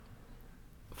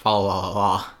La la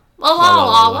la. La la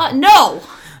la la. No!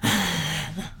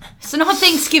 It's not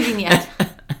Thanksgiving yet.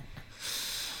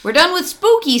 We're done with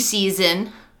spooky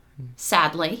season,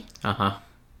 sadly. Uh-huh.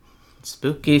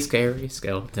 Spooky, scary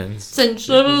skeletons. Send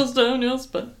shadows down your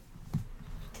spine.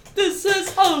 This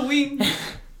is Halloween.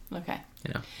 Okay.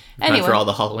 You know, anyway. for all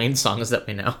the Halloween songs that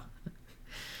we know.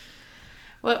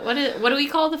 What do we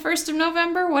call the 1st of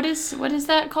November? What is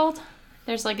that called?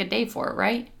 There's like a day for it,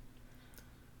 right?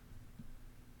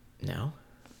 No.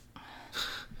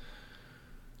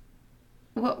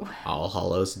 What? All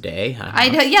Hallows Day? I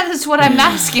know. Yeah, that's what I'm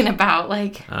asking about.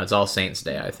 Like, it's All Saints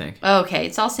Day, I think. Okay,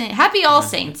 it's Happy All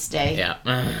Saints Day. Yeah.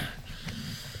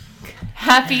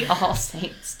 Happy All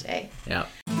Saints Day. Yeah.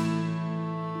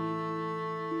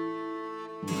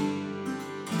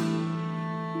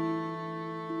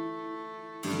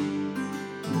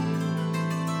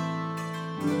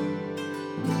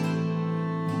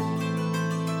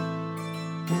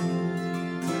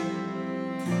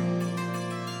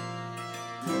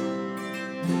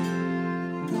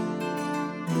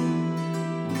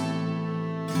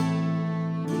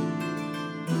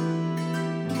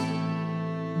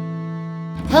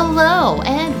 Hello,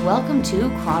 and welcome to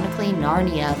Chronicling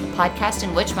Narnia, the podcast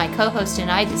in which my co-host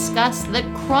and I discuss the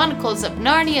Chronicles of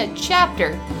Narnia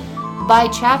chapter by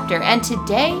chapter. And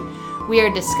today, we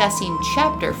are discussing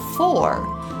chapter 4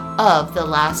 of The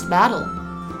Last Battle.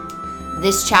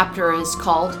 This chapter is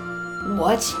called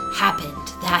What Happened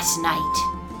That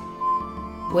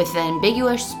Night? With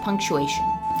ambiguous punctuation.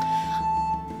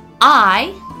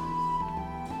 I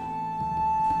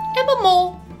am a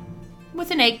mole with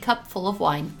an egg cup full of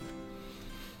wine.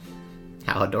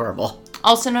 How adorable.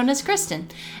 Also known as Kristen.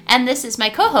 And this is my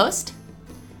co-host.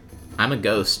 I'm a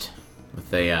ghost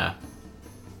with a,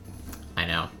 I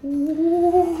know.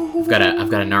 I've got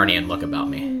a Narnian look about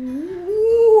me.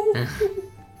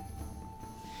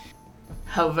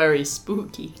 How very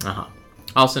spooky. Uh-huh.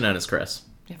 Also known as Chris.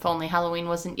 If only Halloween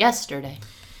wasn't yesterday.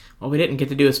 Well, we didn't get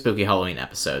to do a spooky Halloween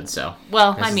episode, so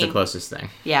well, this is the closest thing.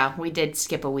 Yeah, we did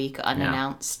skip a week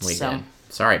unannounced. Yeah, we did.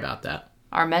 Sorry about that.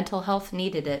 Our mental health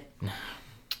needed it.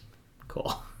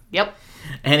 Cool. Yep.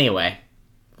 Anyway,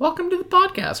 welcome to the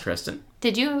podcast, Kristen.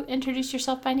 Did you introduce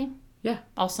yourself by name? Yeah.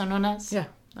 Also known as? Yeah.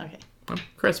 Okay. I'm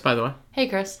Chris, by the way. Hey,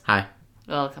 Chris. Hi.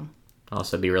 Welcome.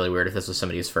 Also, it'd be really weird if this was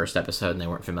somebody's first episode and they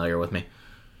weren't familiar with me.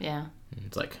 Yeah.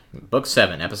 It's like Book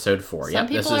 7, Episode 4. Some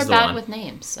people are bad with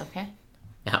names, okay?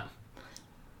 Yeah.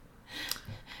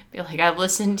 Be like, I've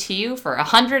listened to you for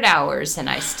 100 hours and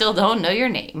I still don't know your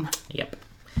name. Yep.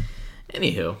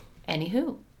 Anywho.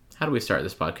 How do we start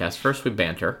this podcast? First, we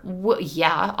banter.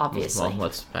 Yeah, obviously.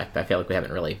 Well, I feel like we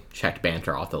haven't really checked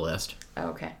banter off the list.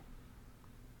 Okay.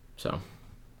 So,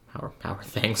 how are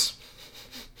things?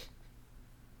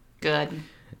 Good.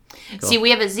 Cool. See,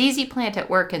 we have a ZZ plant at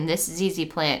work and this ZZ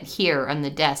plant here on the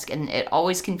desk, and it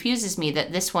always confuses me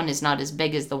that this one is not as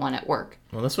big as the one at work.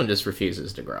 Well, this one just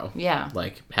refuses to grow. Yeah.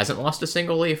 Like, hasn't lost a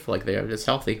single leaf. Like, it's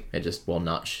healthy. It just will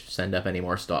not send up any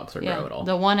more stalks or grow at all.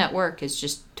 The one at work is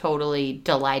just totally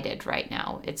delighted right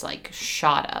now. It's, like,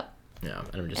 shot up. Yeah,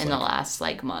 and I'm just in the last,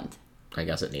 like, month. I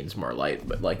guess it needs more light,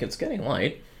 but, like, it's getting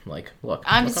light. Like, look.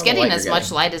 It's getting as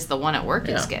much light as the one at work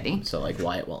is getting. So, like,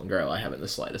 why it won't grow, I haven't the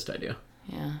slightest idea.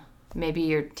 Yeah. Maybe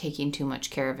you're taking too much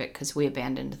care of it because we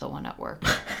abandoned the one at work.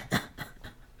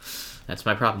 That's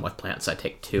my problem with plants. I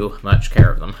take too much care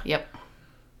of them. Yep.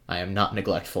 I am not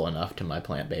neglectful enough to my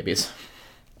plant babies.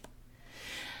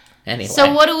 Anyway.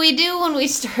 So what do we do when we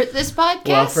start this podcast?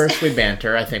 Well, first we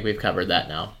banter. I think we've covered that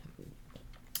now.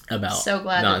 About so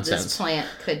glad nonsense. That this plant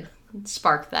could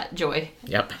spark that joy.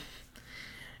 Yep.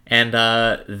 And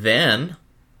then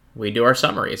we do our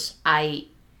summaries.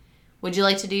 Would you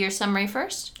like to do your summary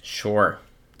first? Sure.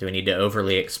 Do we need to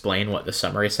overly explain what the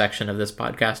summary section of this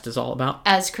podcast is all about?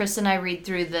 As Chris and I read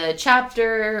through the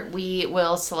chapter, we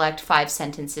will select 5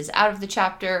 sentences out of the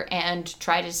chapter and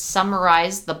try to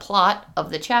summarize the plot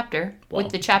of the chapter with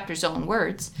the chapter's own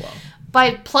words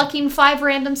by plucking 5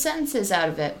 random sentences out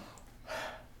of it.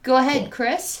 Go ahead,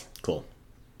 Chris. Cool.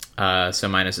 So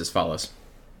mine is as follows.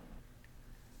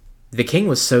 The king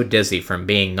was so dizzy from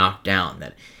being knocked down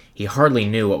that he hardly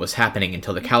knew what was happening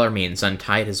until the Calormenes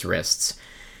untied his wrists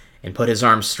and put his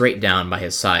arms straight down by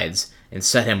his sides and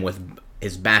set him with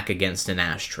his back against an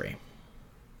ash tree.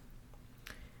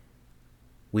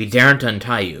 We daren't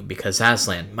untie you because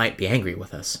Aslan might be angry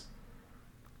with us.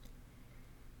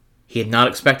 He had not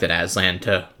expected Aslan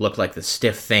to look like the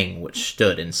stiff thing which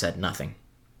stood and said nothing.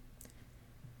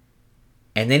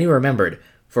 And then he remembered,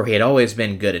 for he had always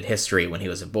been good at history when he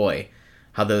was a boy,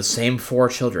 how those same 4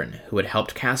 children who had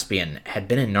helped Caspian had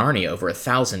been in Narnia over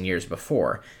 1,000 years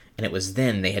before, and it was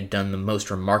then they had done the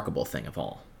most remarkable thing of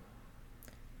all.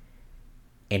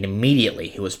 And immediately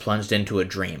he was plunged into a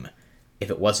dream,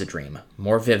 if it was a dream,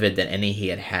 more vivid than any he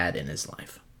had had in his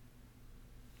life.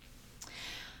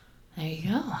 There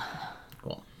you go.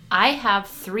 Cool. I have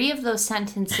 3 of those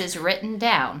sentences written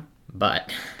down,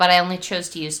 But I only chose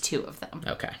to use 2 of them.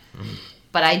 okay.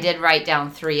 But I did write down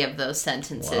 3 of those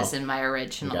sentences Wow. in my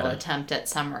original attempt at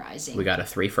summarizing. We got a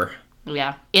 3-fer.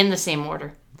 Yeah, in the same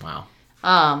order. Wow.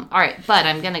 All right, but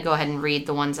I'm going to go ahead and read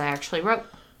the ones I actually wrote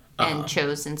and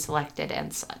chose and selected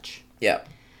and such. Yeah.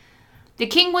 The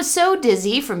king was so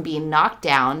dizzy from being knocked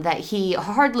down that he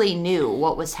hardly knew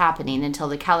what was happening until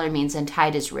the Calormenes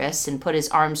untied his wrists and put his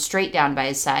arms straight down by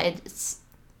his sides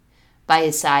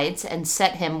and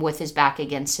set him with his back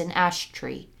against an ash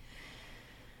tree.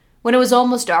 When it was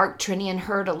almost dark, Trinian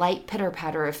heard a light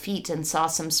pitter-patter of feet and saw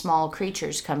some small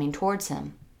creatures coming towards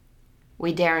him.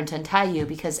 We daren't untie you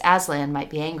because Aslan might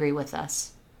be angry with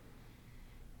us.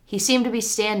 He seemed to be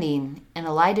standing in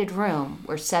a lighted room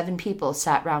where 7 people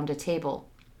sat round a table.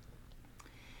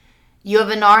 You have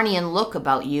a Narnian look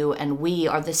about you, and we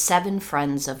are the 7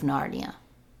 friends of Narnia.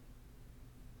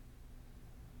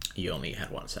 You only had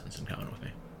one sentence in common with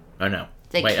me. Oh, no.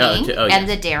 The Wait, king yes. and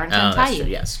the daren't untie that's you.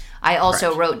 true, yes. I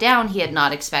also Correct. wrote down he had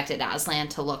not expected Aslan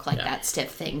to look like Yeah. that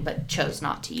stiff thing, but chose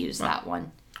not to use that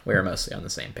one. We're mostly on the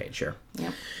same page here.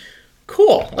 Yep.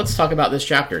 Cool. Let's talk about this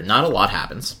chapter. Not a lot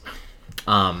happens.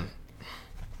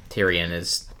 Tyrion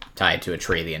is tied to a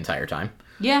tree the entire time.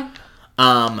 Yeah.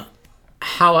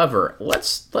 However,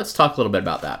 let's talk a little bit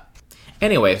about that.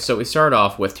 Anyway, so we start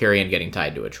off with Tyrion getting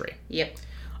tied to a tree. Yep.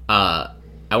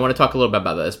 I want to talk a little bit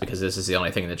about this because this is the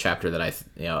only thing in the chapter that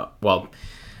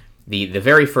the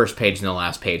very first page and the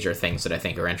last page are things that I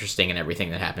think are interesting, and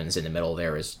everything that happens in the middle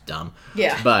there is dumb.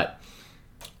 Yeah. But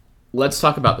let's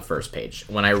talk about the first page.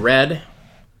 When I read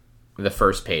the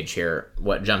first page here,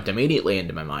 what jumped immediately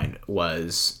into my mind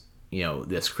was,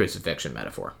 this crucifixion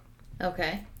metaphor.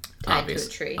 Okay. Tied to a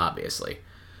tree. Obviously.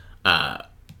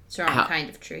 It's the wrong kind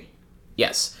of tree.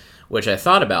 Yes. Which I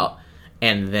thought about,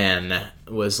 and then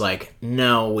was like,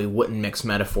 no, we wouldn't mix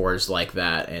metaphors like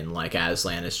that, and like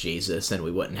Aslan is Jesus, and we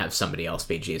wouldn't have somebody else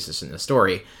be Jesus in the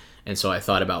story. And so I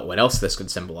thought about what else this could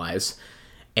symbolize,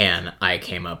 and I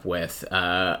came up with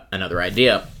another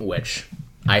idea, which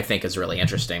I think is really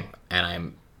interesting, and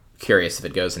I'm curious if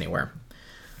it goes anywhere.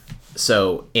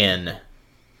 So in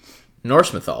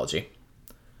Norse mythology,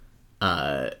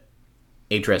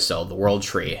 Yggdrasil, the world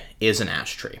tree, is an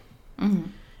ash tree. Mm-hmm.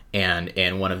 And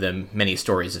in one of the many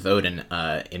stories of Odin,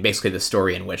 in basically the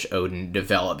story in which Odin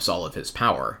develops all of his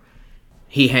power,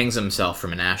 he hangs himself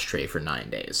from an ash tree for 9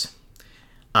 days.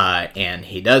 And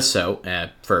he does so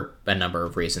for a number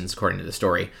of reasons, according to the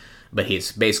story, but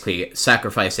he's basically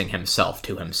sacrificing himself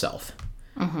to himself,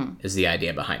 is the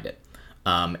idea behind it.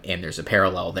 And there's a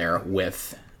parallel there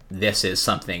with this is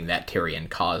something that Tyrion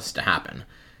caused to happen.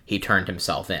 He turned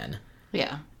himself in.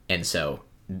 Yeah. And so,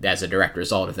 as a direct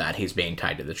result of that, he's being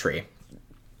tied to the tree.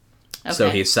 Okay. So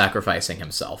he's sacrificing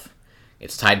himself.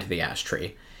 It's tied to the ash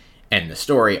tree. And the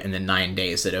story, in the 9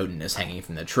 days that Odin is hanging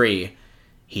from the tree,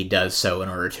 he does so in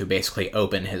order to basically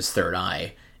open his third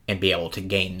eye and be able to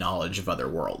gain knowledge of other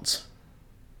worlds.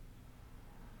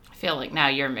 I feel like now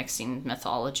you're mixing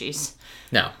mythologies.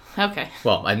 No. Okay.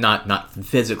 Well, I'm not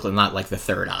physically, not like the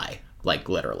third eye, like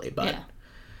literally, but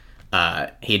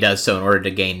he does so in order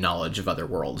to gain knowledge of other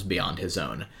worlds beyond his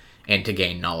own, and to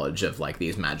gain knowledge of like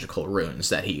these magical runes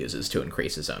that he uses to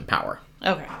increase his own power.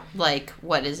 Okay. Like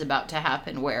what is about to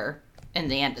happen where in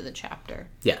the end of the chapter.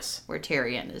 Yes. Where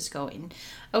Tyrion is going.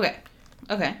 Okay.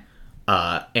 Okay.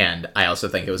 And I also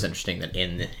think it was interesting that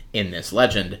in this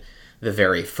legend, the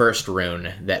very first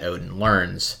rune that Odin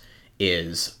learns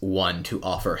is one to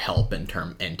offer help in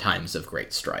times of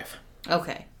great strife.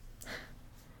 Okay.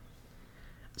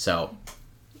 So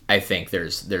I think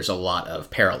there's a lot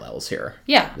of parallels here.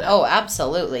 Yeah. Oh,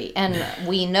 absolutely. And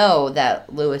we know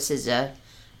that Lewis is a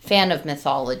fan of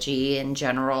mythology in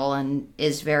general and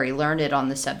is very learned on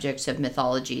the subjects of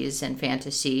mythologies and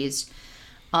fantasies,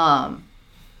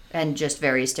 and just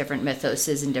various different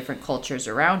mythoses and different cultures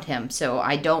around him. So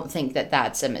I don't think that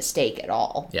that's a mistake at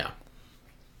all. Yeah.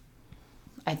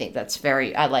 I think that's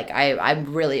very, I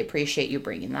really appreciate you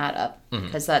bringing that up,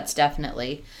 because that's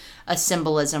definitely a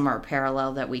symbolism or a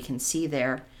parallel that we can see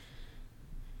there,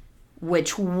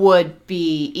 which would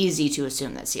be easy to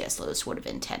assume that C.S. Lewis would have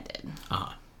intended.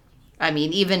 Uh-huh. I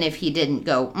mean, even if he didn't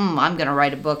go, I'm going to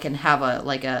write a book and have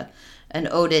an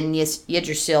Odin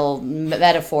Yggdrasil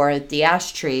metaphor at the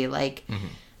ash tree,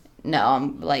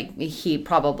 no, he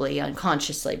probably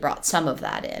unconsciously brought some of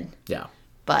that in. Yeah.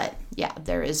 But yeah,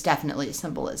 there is definitely a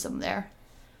symbolism there.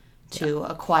 to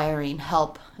acquiring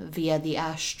help via the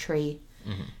ash tree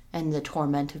and the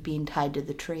torment of being tied to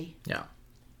the tree. Yeah.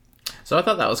 So I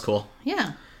thought that was cool.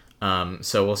 Yeah.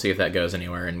 So we'll see if that goes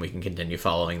anywhere, and we can continue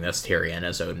following this Tyrion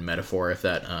as Odin metaphor if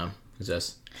that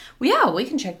exists. Well, yeah, we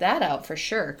can check that out for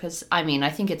sure. Because, I mean, I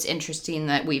think it's interesting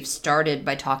that we've started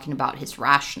by talking about his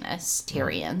rashness,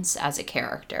 Tyrion's, as a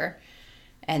character.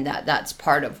 And that's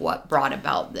part of what brought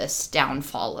about this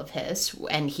downfall of his.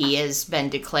 And he has been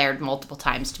declared multiple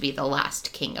times to be the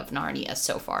last king of Narnia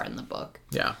so far in the book.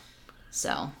 Yeah.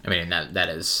 So. I mean, that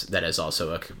is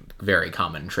also a very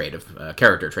common trait of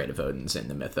character trait of Odin's in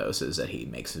the mythos, is that he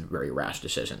makes very rash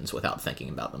decisions without thinking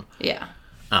about them. Yeah.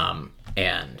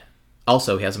 And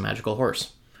also he has a magical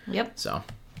horse. Yep. So.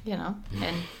 You know,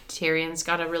 and Tyrion's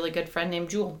got a really good friend named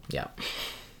Jewel. Yeah.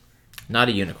 Not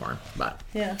a unicorn, but.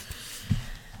 Yeah.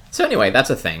 So anyway, that's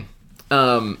a thing.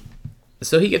 So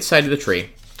he gets tied to the tree,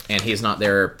 and he's not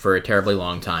there for a terribly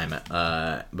long time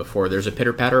before there's a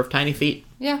pitter-patter of tiny feet.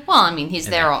 Yeah, well, I mean, he's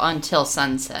there until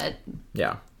sunset.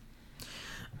 Yeah.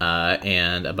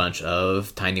 And a bunch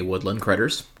of tiny woodland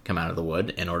critters come out of the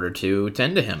wood in order to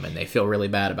tend to him, and they feel really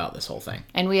bad about this whole thing.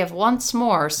 And we have once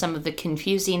more some of the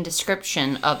confusing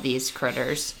description of these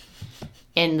critters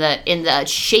in the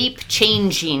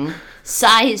shape-changing,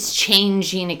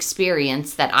 size-changing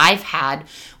experience that I've had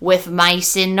with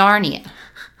mice in Narnia.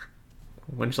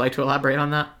 Would you like to elaborate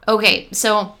on that? Okay,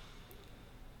 so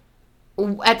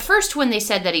at first when they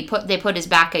said that they put his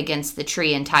back against the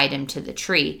tree and tied him to the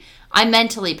tree, I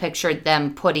mentally pictured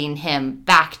them putting him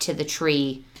back to the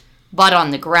tree, butt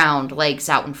on the ground, legs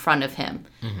out in front of him,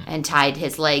 and tied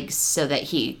his legs so that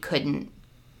he couldn't,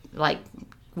 like,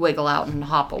 wiggle out and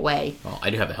hop away. Well, I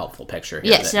do have a helpful picture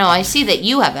here. Yes, no, I see that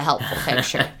you have a helpful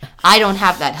picture. I don't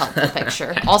have that helpful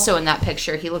picture. Also in that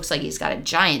picture, he looks like he's got a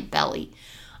giant belly.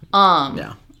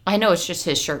 Yeah. I know it's just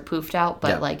his shirt poofed out, but,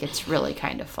 Yeah. like, it's really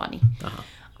kind of funny.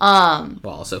 Well,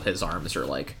 also his arms are,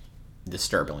 like,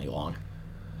 disturbingly long.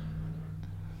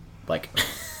 Like,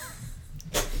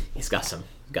 he's got some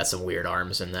weird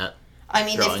arms in that. I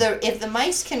mean, drawing. if the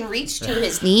mice can reach to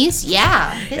his knees,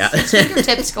 yeah. His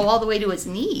fingertips go all the way to his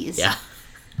knees. Yeah.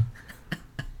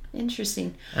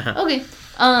 Interesting. Okay.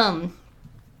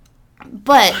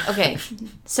 But, okay,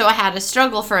 so I had a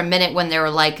struggle for a minute when they were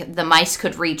like, the mice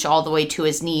could reach all the way to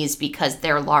his knees because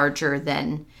they're larger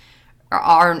than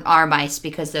our mice,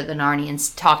 because they're the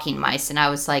Narnians talking mice. And I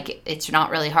was like, it's not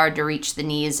really hard to reach the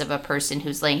knees of a person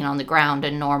who's laying on the ground.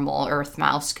 A normal earth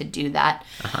mouse could do that.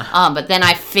 But then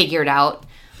I figured out,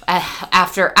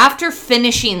 after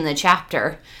finishing the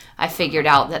chapter, I figured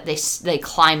out that they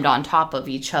climbed on top of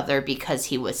each other because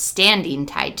he was standing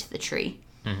tied to the tree.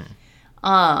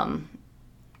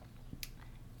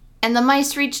 And the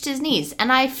mice reached his knees.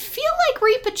 And I feel like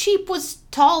Reepicheep was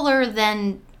taller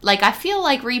than... Like, I feel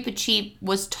like Reepicheep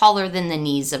was taller than the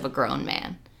knees of a grown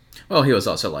man. Well, he was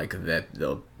also, like,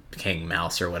 the king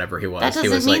mouse or whatever he was. That doesn't he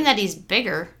was, mean like, that he's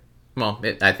bigger. Well,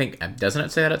 I think... Doesn't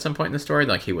it say that at some point in the story?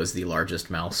 Like, he was the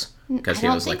largest mouse? Because he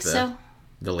was, like, the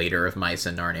leader of mice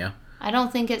in Narnia. I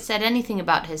don't think it said anything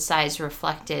about his size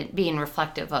being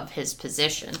reflective of his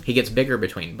position. He gets bigger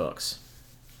between books.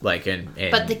 Like,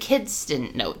 But the kids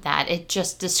didn't note that. It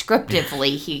just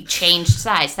descriptively, he changed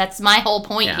size. That's my whole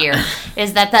point here,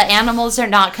 is that the animals are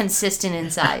not consistent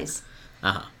in size.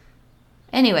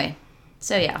 Anyway,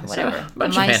 so yeah, whatever. So, a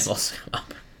bunch of animals come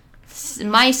up.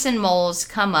 Mice and moles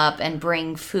come up and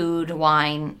bring food,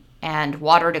 wine, and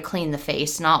water to clean the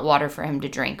face. Not water for him to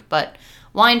drink, but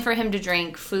wine for him to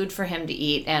drink, food for him to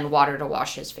eat, and water to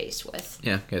wash his face with.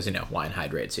 Yeah, because, wine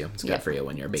hydrates you. It's good for you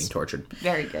when you're being tortured.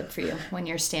 Very good for you when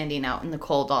you're standing out in the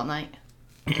cold all night.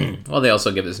 Well, they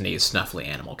also give his knees snuffly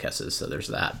animal kisses, so there's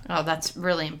that. Oh, that's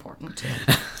really important, too.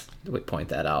 We point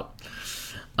that out.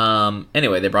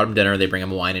 Anyway, they brought him dinner. They bring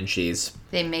him wine and cheese.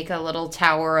 They make a little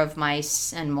tower of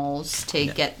mice and moles to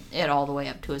get it all the way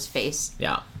up to his face.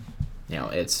 Yeah.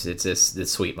 It's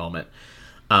this sweet moment.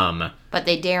 But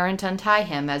they daren't untie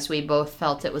him, as we both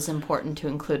felt it was important to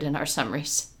include in our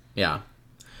summaries. Yeah.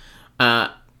 I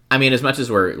mean, as much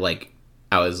as we're, like,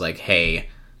 I was like, hey,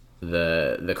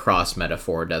 the cross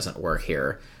metaphor doesn't work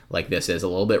here. Like, this is a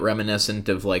little bit reminiscent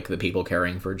of, like, the people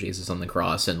caring for Jesus on the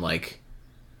cross and, like,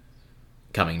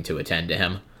 coming to attend to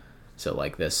him. So,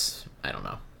 like, this, I don't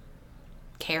know.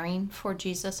 Caring for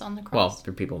Jesus on the cross? Well,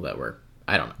 for people that were...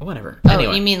 I don't know. Whatever. Oh,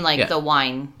 anyway, you mean like the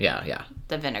wine? Yeah.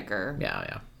 The vinegar?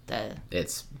 Yeah. The...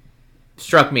 It's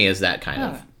struck me as that kind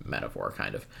of metaphor,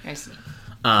 kind of. I see.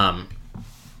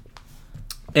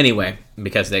 Anyway,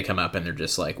 because they come up and they're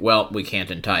just like, well, we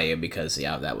can't untie you because,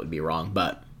 that would be wrong,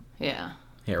 but... Yeah.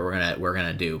 Here, we're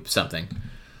gonna do something.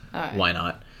 All right. Why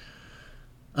not?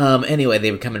 Anyway,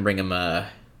 they would come and bring him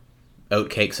oat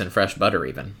cakes and fresh butter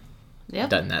even. Yep.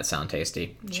 Doesn't that sound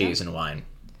tasty? Yep. Cheese and wine.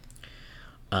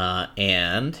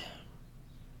 And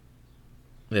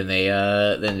then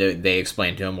they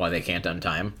explain to him why they can't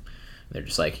untie him. They're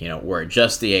just like, we're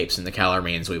just the apes and the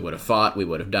Calormenes. We would have fought, we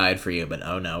would have died for you, but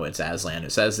oh no, it's Aslan who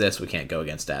says this. We can't go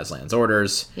against Aslan's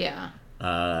orders. Yeah.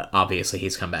 Obviously,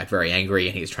 he's come back very angry,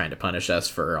 and he's trying to punish us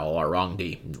for all our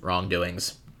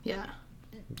wrongdoings. Yeah.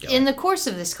 Go. In the course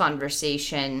of this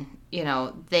conversation,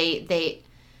 they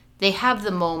have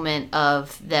the moment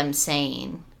of them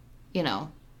saying,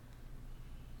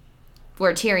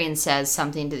 where Tyrion says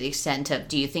something to the extent of,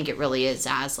 do you think it really is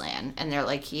Aslan? And they're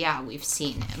like, yeah, we've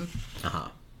seen him. Uh-huh.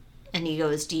 And he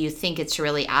goes, do you think it's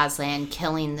really Aslan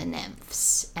killing the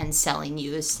nymphs and selling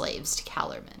you as slaves to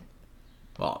Calormen?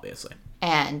 Well, obviously.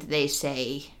 And they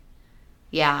say,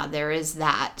 yeah, there is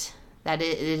that. That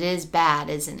it is bad,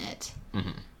 isn't it?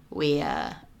 Mm-hmm.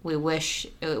 We wish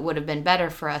it would have been better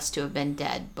for us to have been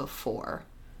dead before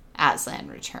Aslan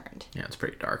returned. Yeah, it's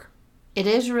pretty dark. It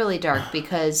is really dark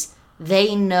because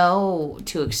they know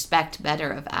to expect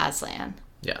better of Aslan.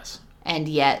 Yes. And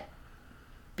yet,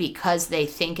 because they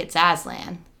think it's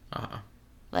Aslan,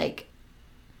 like,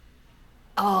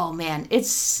 oh man, it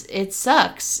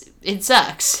sucks. It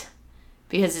sucks.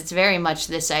 Because it's very much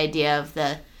this idea of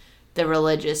the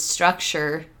religious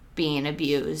structure being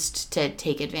abused to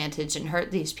take advantage and hurt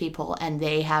these people, and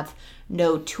they have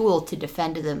no tool to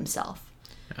defend themselves.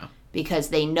 Yeah. Because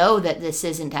they know that this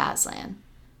isn't Aslan,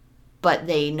 but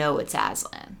they know it's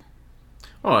Aslan.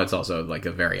 Well, it's also like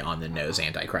a very on-the-nose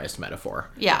Antichrist metaphor.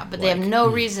 Yeah, but they have no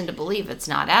reason to believe it's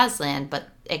not Aslan, but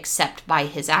except by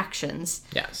his actions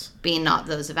Yes. being not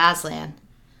those of Aslan.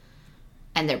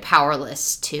 And they're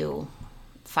powerless to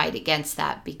fight against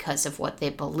that because of what they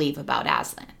believe about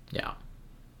Aslan. Yeah.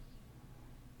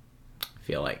 I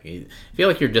feel like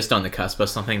you're just on the cusp of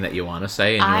something that you want to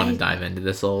say, and you want to dive into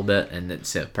this a little bit, and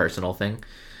it's a personal thing.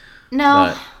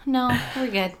 No, we're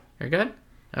good. You're good?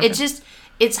 Okay.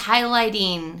 It's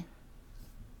highlighting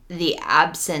the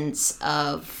absence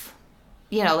of,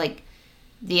 like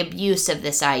the abuse of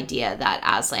this idea that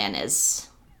Aslan is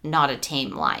not a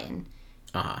tame lion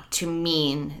to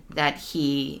mean that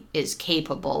he is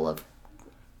capable of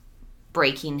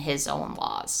breaking his own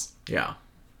laws. Yeah.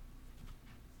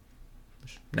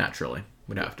 Naturally,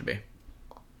 would have to be.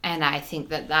 And I think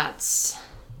that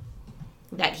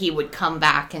he would come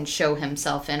back and show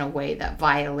himself in a way that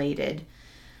violated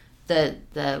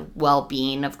the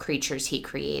well-being of creatures he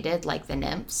created, like the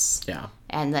nymphs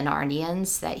and the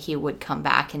Narnians, that he would come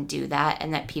back and do that,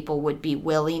 and that people would be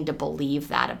willing to believe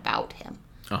that about him.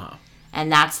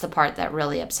 And that's the part that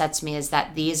really upsets me, is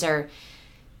that these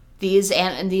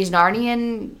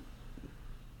Narnian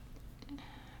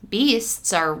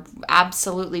beasts are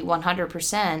absolutely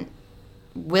 100%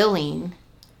 willing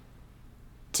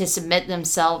to submit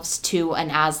themselves to an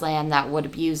Aslan that would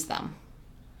abuse them.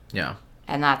 Yeah.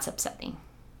 And that's upsetting.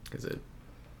 Because it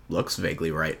looks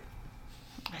vaguely right.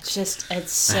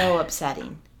 It's so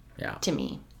upsetting. Yeah. To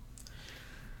me.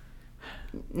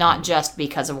 Not just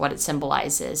because of what it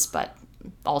symbolizes, but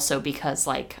also because,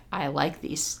 I like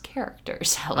these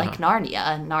characters. I like Narnia,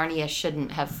 and Narnia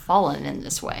shouldn't have fallen in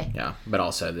this way. Yeah, but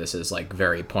also this is,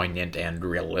 very poignant and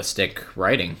realistic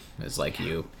writing. It's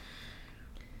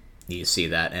you see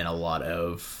that in a lot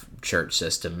of church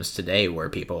systems today, where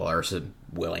people are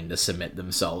willing to submit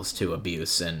themselves to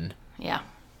abuse and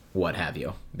what have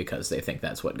you, because they think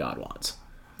that's what God wants.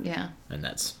 Yeah. And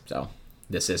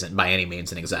this isn't by any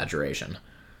means an exaggeration.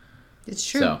 It's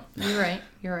true. So. You're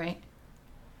right.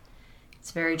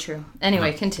 It's very true.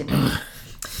 Anyway, continue.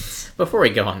 Before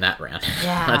we go on that rant.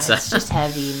 Yeah, it's just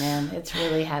heavy, man. It's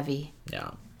really heavy.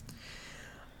 Yeah.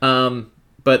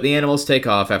 But the animals take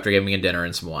off after giving him dinner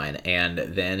and some wine, and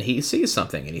then he sees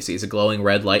something, and he sees a glowing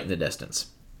red light in the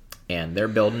distance. And they're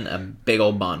building a big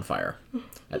old bonfire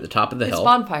at the top of the hill. It's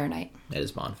bonfire night. It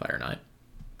is bonfire night.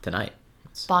 Tonight.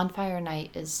 Bonfire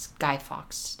night is Guy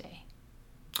Fawkes Day.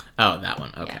 Oh, that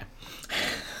one. Okay. Yeah.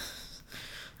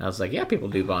 I was like, yeah, people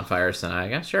do bonfires tonight.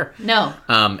 Yeah, sure. No.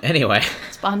 Anyway.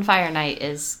 It's bonfire night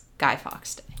is Guy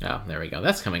Fawkes Day. Oh, there we go.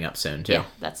 That's coming up soon, too. Yeah,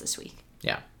 that's this week.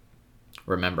 Yeah.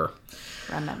 Remember.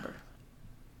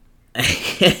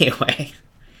 Anyway.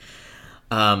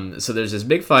 So there's this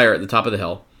big fire at the top of the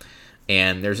hill,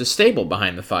 and there's a stable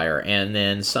behind the fire, and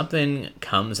then something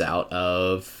comes out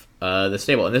of the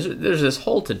stable. And there's this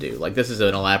whole to-do. This is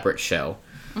an elaborate show.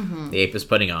 Mm-hmm. The ape is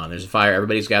putting on. There's a fire.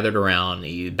 Everybody's gathered around.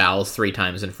 He bows 3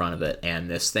 times in front of it, and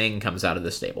this thing comes out of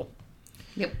the stable.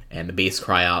 Yep. And the beasts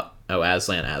cry out, "Oh,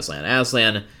 Aslan, Aslan,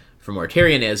 Aslan!" From where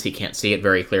Tyrion is, he can't see it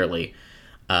very clearly.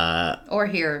 Or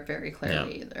hear it very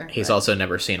clearly either. He's also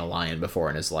never seen a lion before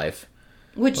in his life.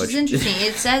 Which is interesting.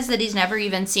 It says that he's never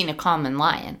even seen a common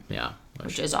lion. Yeah.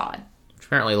 Which is odd.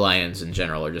 Apparently lions in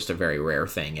general are just a very rare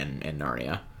thing in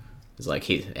Narnia. It's like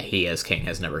he as king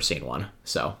has never seen one.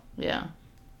 So. Yeah.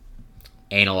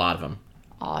 Ain't a lot of them.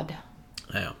 Odd.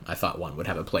 I thought one would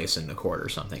have a place in the court or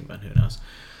something, but who knows.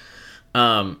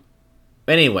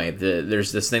 Anyway,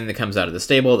 there's this thing that comes out of the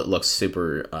stable that looks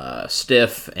super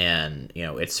stiff, and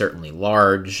it's certainly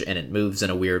large, and it moves in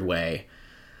a weird way,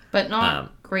 but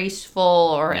not graceful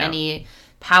or any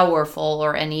powerful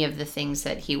or any of the things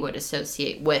that he would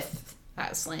associate with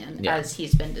Aslan as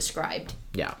he's been described.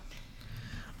 Yeah.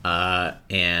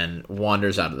 And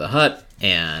wanders out of the hut,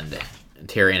 and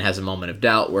Tyrion has a moment of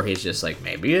doubt where he's just like,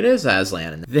 maybe it is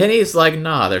Aslan. And then he's like,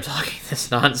 nah, they're talking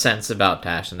this nonsense about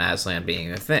Tash and Aslan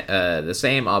being the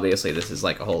same. Obviously, this is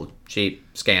like a whole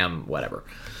cheap scam, whatever.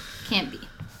 Can't be.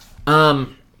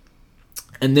 And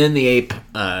then the ape,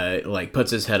 puts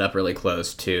his head up really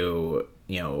close to,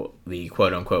 the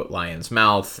quote-unquote lion's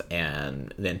mouth,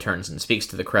 and then turns and speaks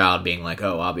to the crowd, being like,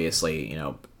 oh, obviously,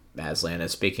 Aslan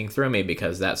is speaking through me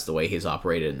because that's the way he's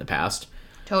operated in the past.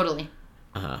 Totally.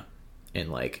 And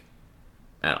I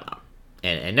don't know.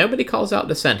 And nobody calls out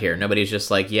dissent here. Nobody's just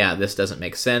like, yeah, this doesn't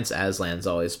make sense. Aslan's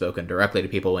always spoken directly to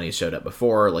people when he showed up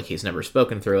before. Like, he's never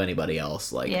spoken through anybody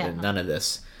else. None of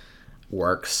this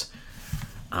works.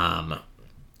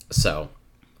 So,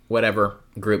 whatever.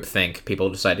 Groupthink. People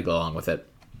decide to go along with it.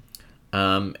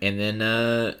 And then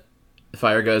the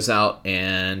fire goes out,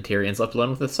 and Tyrion's left alone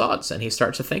with his thoughts, and he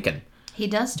starts to thinking. He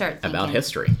does start thinking. About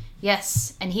history.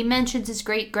 Yes, and he mentions his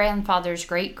great-grandfather's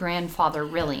great-grandfather,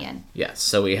 Rilian. Yes,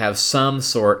 so we have some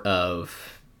sort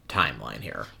of timeline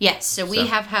here. Yes, so we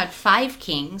have had 5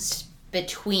 kings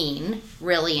between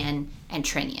Rilian and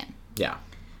Trinian. Yeah.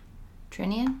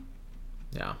 Trinian?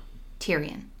 Yeah.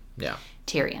 Tyrion. Yeah.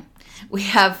 Tyrion. We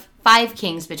have 5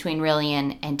 kings between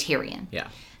Rilian and Tyrion. Yeah.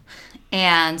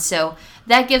 And so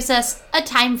that gives us a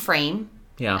time frame.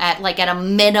 Yeah. At a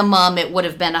minimum, it would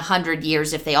have been 100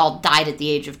 years if they all died at the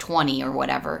age of 20 or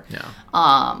whatever. Yeah.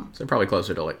 So probably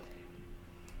closer to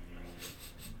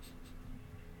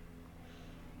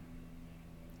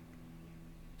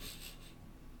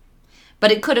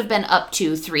But it could have been up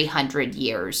to 300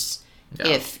 years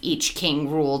if each king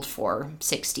ruled for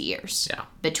 60 years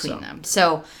between them.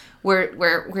 So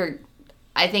we're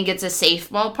I think it's a safe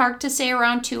ballpark to say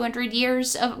around 200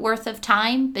 years worth of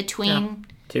time between... Yeah.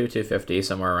 250,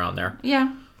 somewhere around there.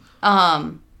 Yeah.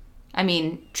 I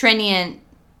mean, Tyrion.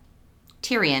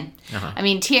 Uh-huh. I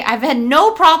mean, I've had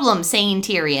no problem saying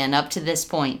Tyrion up to this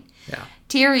point. Yeah.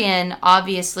 Tyrion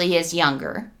obviously is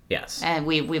younger. Yes. And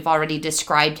we've already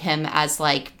described him as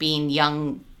like being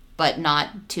young, but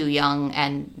not too young,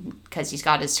 and because he's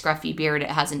got his scruffy beard, it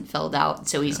hasn't filled out,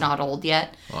 so he's not old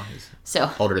yet. Well, he's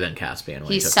older than Caspian.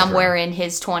 He's somewhere in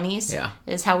his 20s. Yeah.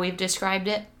 Is how we've described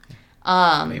it.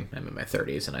 I mean, I'm in my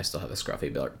 30s, and I still have a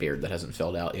scruffy beard that hasn't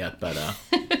filled out yet, but...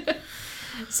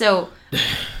 So,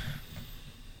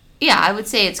 yeah, I would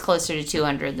say it's closer to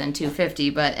 200 than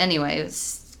 250, but anyway,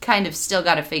 it's kind of still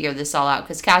got to figure this all out,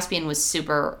 because Caspian was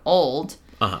super old,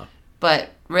 but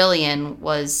Rilian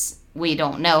was, we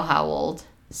don't know how old,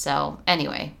 so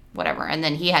anyway, whatever. And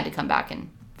then he had to come back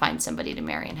and find somebody to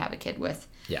marry and have a kid with.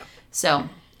 Yeah. So,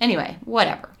 anyway,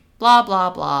 whatever. Blah, blah,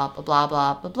 blah, blah, blah,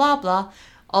 blah, blah, blah, blah.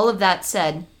 All of that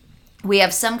said, we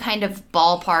have some kind of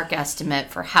ballpark estimate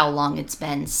for how long it's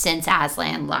been since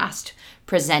Aslan last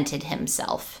presented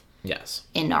himself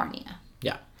in Narnia.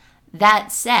 Yeah.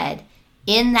 That said,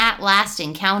 in that last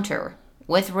encounter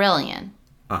with Rilian,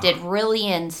 did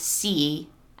Rilian see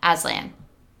Aslan?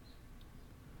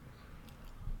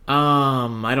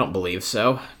 I don't believe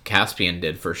so. Caspian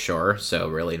did for sure, so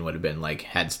Rilian would have been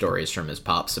had stories from his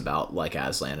pops about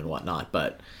Aslan and whatnot,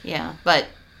 but... Yeah, but...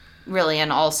 Rilian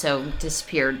also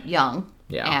disappeared young.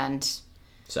 Yeah. And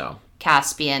so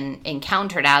Caspian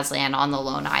encountered Aslan on the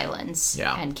Lone Islands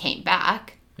and came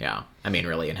back. Yeah. I mean,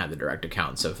 Rilian had the direct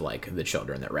accounts of the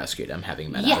children that rescued him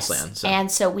having met Aslan. So.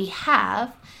 And so we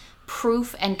have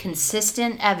proof and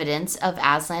consistent evidence of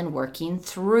Aslan working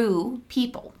through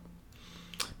people.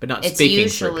 But not speaking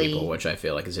through people, which I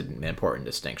feel like is an important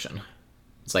distinction.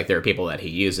 It's there are people that he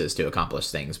uses to accomplish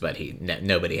things, but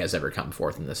nobody has ever come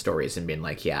forth in the stories and been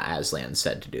like, yeah, Aslan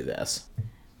said to do this.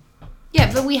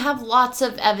 Yeah, but we have lots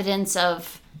of evidence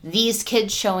of these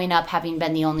kids showing up having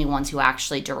been the only ones who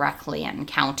actually directly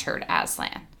encountered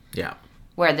Aslan. Yeah.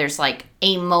 Where there's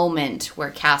a moment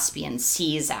where Caspian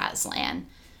sees Aslan,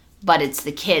 but it's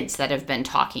the kids that have been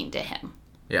talking to him.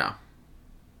 Yeah.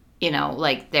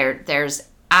 There's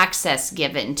access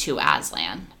given to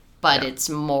Aslan. but it's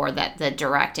more that the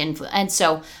direct influence. And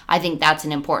so I think that's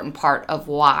an important part of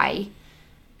why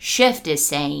Shift is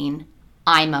saying,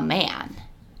 I'm a man.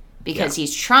 Because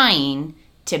he's trying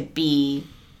to be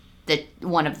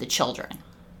one of the children.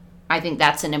 I think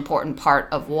that's an important part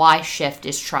of why Shift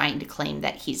is trying to claim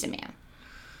that he's a man.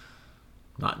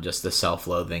 Not just the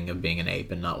self-loathing of being an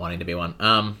ape and not wanting to be one.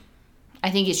 I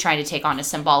think he's trying to take on a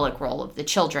symbolic role of the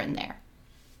children there.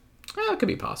 It could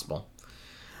be possible.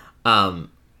 I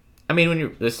mean, when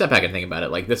you step back and think about it,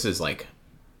 like, this is, like,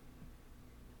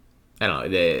 I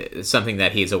don't know, it's something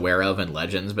that he's aware of in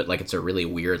legends, but, like, it's a really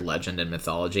weird legend in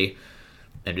mythology.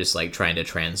 And just, like, trying to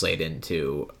translate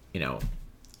into, you know,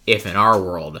 if in our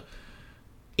world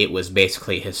it was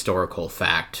basically historical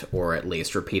fact, or at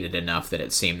least repeated enough that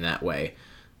it seemed that way,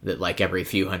 that, like, every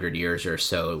few hundred years or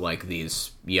so, like,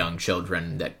 these young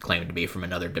children that claimed to be from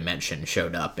another dimension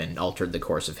showed up and altered the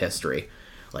course of history.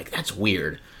 Like, that's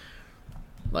weird.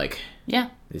 Like... Yeah.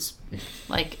 These...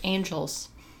 Like angels.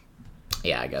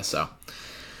 Yeah, I guess so.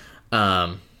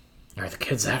 Are the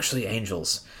kids actually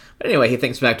angels? But anyway, he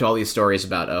thinks back to all these stories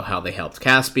about, how they helped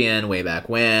Caspian way back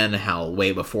when, how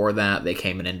way before that they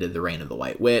came and ended the reign of the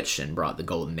White Witch and brought the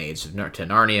Golden Age to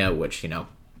Narnia, which, you know,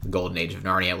 the Golden Age of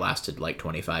Narnia lasted like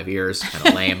 25 years. Kind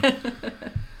of lame.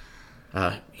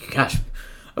 Gosh,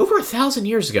 over 1,000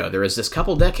 years ago, there was this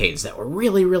couple decades that were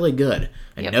really, really good,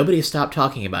 and nobody stopped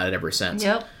talking about it ever since.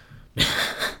 Yep.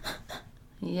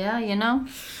 Yeah, you know,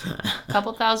 a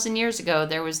couple thousand years ago,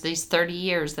 there was these 30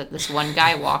 years that this one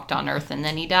guy walked on Earth, and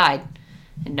then he died,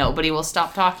 and nobody will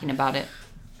stop talking about it.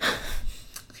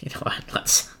 You know what?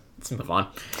 Let's move on.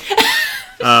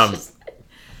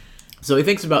 So he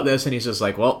thinks about this, and he's just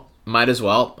like, well, might as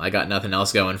well. I got nothing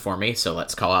else going for me, so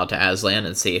let's call out to Aslan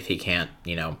and see if he can't,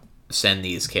 you know, send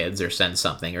these kids or send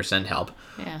something or send help.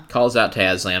 Yeah. Calls out to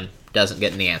Aslan, doesn't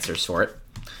get any answers for it.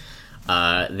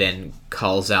 Then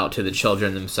calls out to the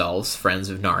children themselves, friends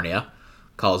of Narnia,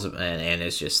 calls and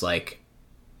is just like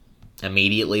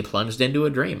immediately plunged into a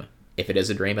dream, if it is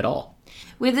a dream at all.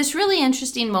 We have this really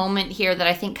interesting moment here that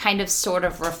I think kind of sort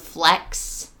of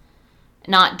reflects,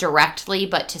 not directly,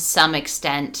 but to some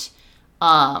extent,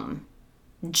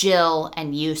 Jill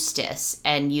and Eustace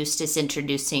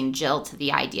introducing Jill to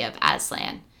the idea of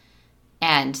Aslan,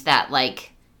 and that,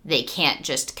 like, they can't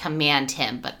just command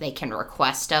him, but they can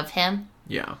request of him.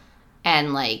 Yeah.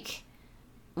 And, like,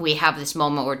 we have this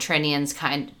moment where Tyrion's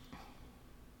kind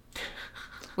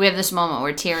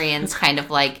of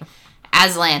like,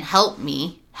 Aslan, help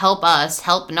me, help us,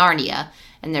 help Narnia,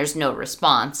 and there's no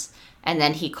response. And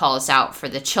then he calls out for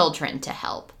the children to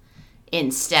help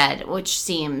instead, which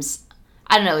seems,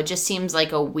 I don't know, it just seems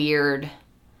like a weird...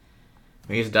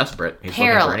 He's desperate. He's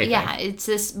parallel. looking for anything. Yeah,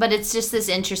 it's just this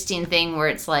interesting thing where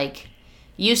it's like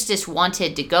Eustace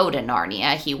wanted to go to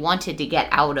Narnia. He wanted to get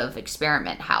out of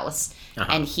Experiment House,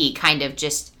 and he kind of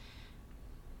just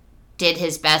did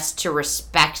his best to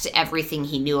respect everything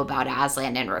he knew about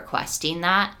Aslan and requesting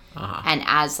that. And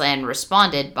Aslan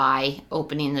responded by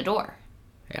opening the door.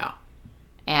 Yeah.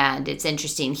 And it's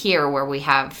interesting here where we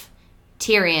have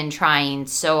Tyrion trying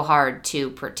so hard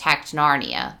to protect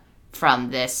Narnia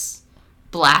from this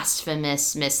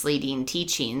blasphemous, misleading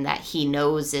teaching that he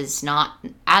knows is not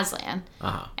Aslan.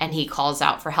 And he calls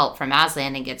out for help from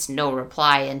Aslan and gets no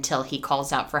reply until he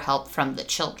calls out for help from the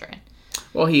children.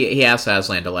 Well, he asks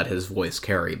Aslan to let his voice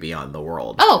carry beyond the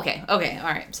world. Oh, okay, all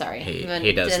right, sorry. He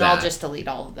does then that. I'll just delete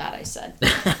all of that I said.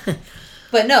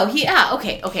 But no,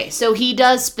 okay, so he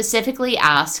does specifically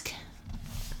ask...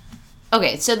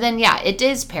 Okay, so then, yeah, it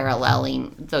is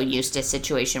paralleling the Eustace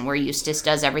situation, where Eustace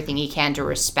does everything he can to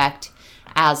respect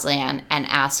Aslan and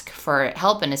ask for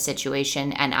help in a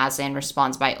situation, and Aslan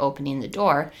responds by opening the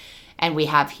door. And we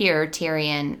have here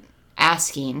Tyrion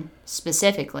asking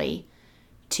specifically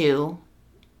to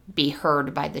be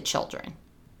heard by the children.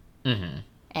 Mm-hmm.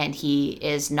 And he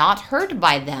is not heard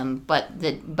by them,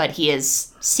 but he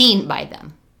is seen by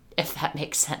them, if that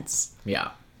makes sense.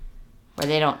 Yeah.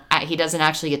 Where he doesn't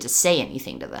actually get to say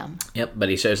anything to them. Yep, but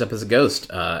he shows up as a ghost,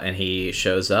 and he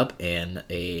shows up in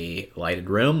a lighted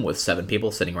room with 7 people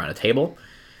sitting around a table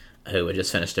who had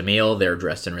just finished a meal. They're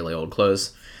dressed in really old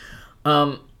clothes.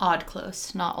 Odd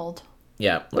clothes, not old.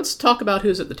 Yeah, let's talk about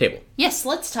who's at the table. Yes,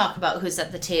 let's talk about who's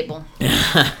at the table.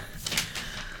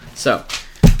 So,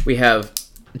 we have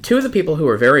 2 of the people who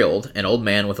are very old, an old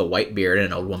man with a white beard and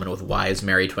an old woman with wise,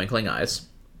 merry, twinkling eyes.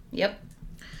 Yep.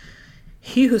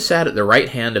 He who sat at the right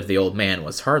hand of the old man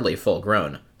was hardly full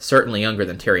grown, certainly younger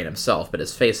than Tyrion himself, but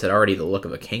his face had already the look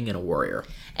of a king and a warrior.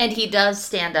 And he does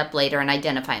stand up later and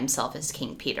identify himself as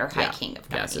King Peter, High King of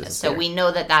Narnia. Yes, so we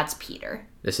know that that's Peter.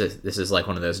 This is like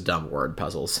one of those dumb word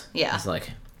puzzles. Yeah. It's like,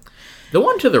 The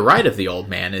one to the right of the old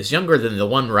man is younger than the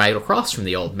one right across from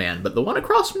the old man, but the one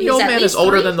across from the old man is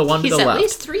older than the one to the left.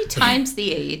 He's at least 3 times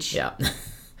the age. Yeah.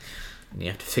 You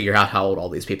have to figure out how old all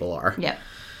these people are. Yep.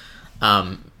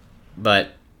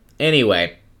 But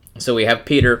anyway, so we have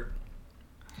Peter.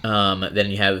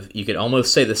 Then you could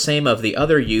almost say the same of the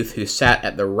other youth who sat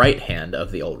at the right hand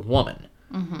of the old woman.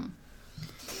 Mm-hmm.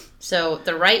 So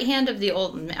the right hand of the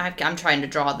old... I'm trying to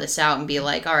draw this out and be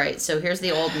like, all right, so here's the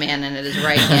old man, and at his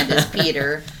right hand is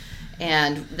Peter.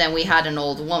 And then we had an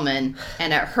old woman,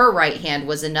 and at her right hand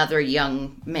was another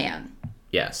young man.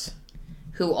 Yes.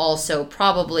 Who also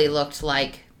probably looked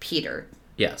like Peter.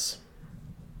 Yes.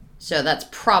 So that's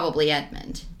probably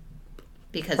Edmund.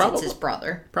 Because it's his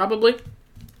brother. Probably.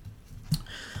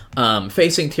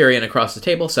 Facing Tyrion across the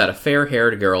table sat a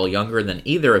fair-haired girl younger than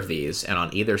either of these, and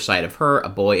on either side of her, a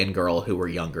boy and girl who were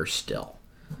younger still.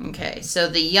 Okay, so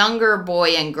the younger boy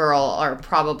and girl are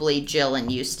probably Jill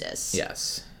and Eustace.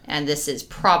 Yes. And this is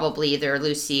probably either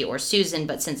Lucy or Susan,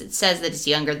 but since it says that it's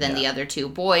younger than the other 2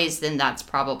 boys, then that's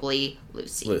probably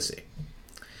Lucy. Lucy.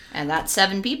 And that's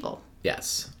 7 people.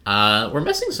 Yes. We're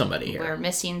missing somebody here. We're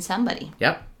missing somebody.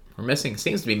 Yep.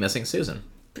 Seems to be missing Susan.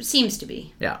 Seems to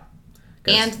be. Yeah.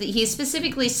 And he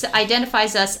specifically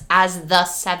identifies us as the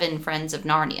 7 friends of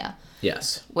Narnia.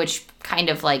 Yes. Which kind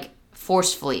of like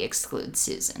forcefully excludes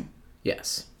Susan.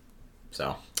 Yes.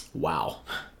 So, wow.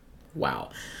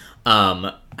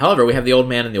 However, we have the old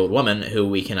man and the old woman, who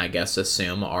we can, I guess,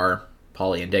 assume are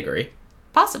Polly and Diggory.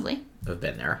 Possibly. Have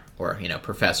been there. Or,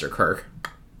 Professor Kirk.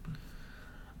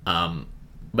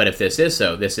 But if this is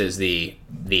so, this is the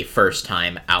first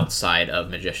time outside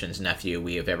of Magician's Nephew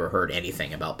we have ever heard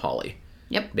anything about Polly.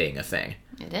 Yep. Being a thing.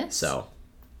 It is. So,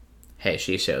 hey,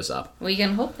 she shows up. We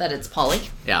can hope that it's Polly.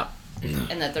 Yeah.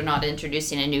 And that they're not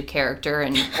introducing a new character,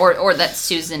 or that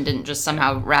Susan didn't just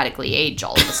somehow radically age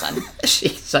all of a sudden. She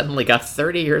suddenly got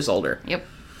 30 years older. Yep.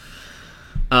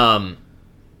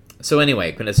 So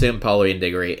anyway, can assume Polly and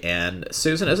Diggory, and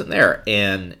Susan isn't there.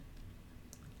 And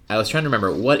I was trying to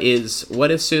remember, what is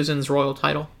Susan's royal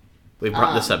title? We've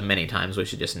brought this up many times. We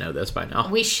should just know this by now.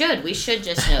 We should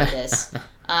just know this.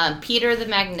 Peter the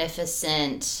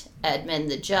Magnificent,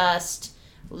 Edmund the Just,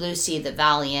 Lucy the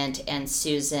Valiant, and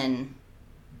Susan,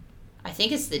 I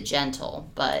think it's the Gentle,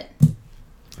 but...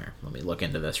 Here, let me look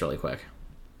into this really quick.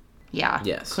 Yeah.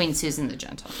 Yes. Queen Susan the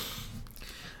Gentle.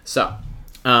 So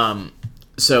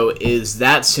is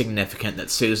that significant that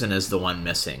Susan is the one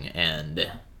missing,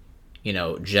 and,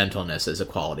 gentleness is a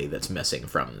quality that's missing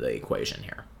from the equation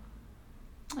here?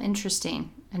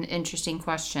 Interesting. An interesting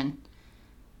question.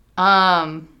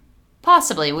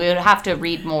 Possibly. We would have to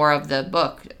read more of the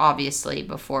book, obviously,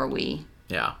 before we...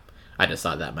 Yeah. I just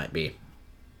thought there might be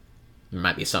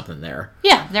something there.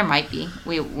 Yeah, there might be.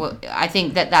 I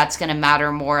think that's going to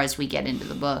matter more as we get into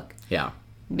the book. Yeah.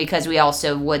 Because we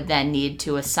also would then need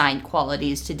to assign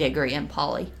qualities to Diggory and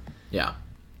Polly. Yeah.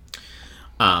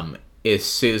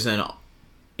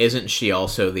 Isn't she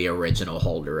also the original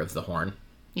holder of the horn?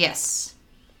 Yes.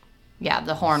 Yeah,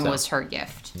 the horn was her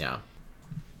gift. Yeah.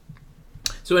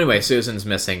 So anyway, Susan's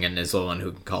missing and is the one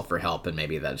who can call for help, and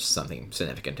maybe that's something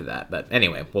significant to that. But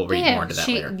anyway, we'll read more into that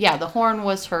later. Yeah, the horn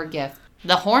was her gift.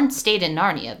 The horn stayed in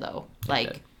Narnia, though,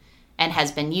 and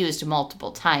has been used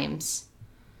multiple times.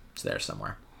 It's there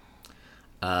somewhere.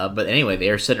 But anyway, they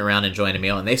are sitting around enjoying a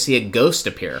meal, and they see a ghost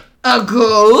appear. A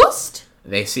ghost?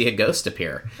 They see a ghost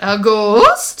appear. A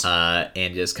ghost?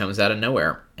 And just comes out of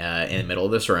nowhere in the middle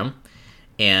of this room.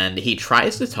 And he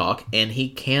tries to talk, and he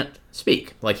can't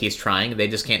speak. Like, he's trying, they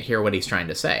just can't hear what he's trying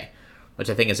to say.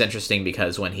 Which I think is interesting,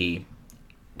 because when he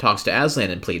talks to Aslan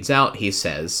and pleads out, he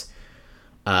says,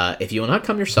 if you will not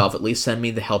come yourself, at least send me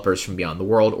the helpers from beyond the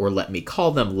world, or let me call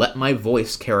them, let my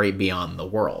voice carry beyond the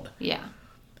world. Yeah.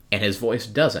 And his voice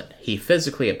doesn't. He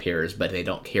physically appears, but they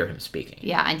don't hear him speaking.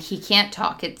 Yeah, and he can't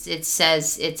talk. It's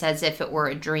as if it were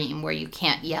a dream, where you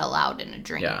can't yell out in a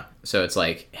dream. Yeah, so it's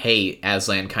like, hey,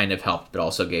 Aslan kind of helped, but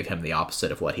also gave him the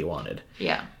opposite of what he wanted.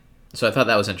 Yeah. So I thought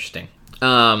that was interesting.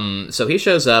 So he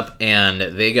shows up, and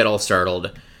they get all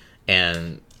startled,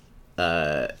 and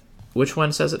which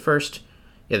one says it first?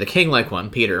 Yeah, the king-like one,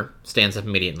 Peter, stands up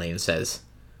immediately and says,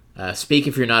 speak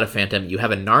if you're not a phantom. You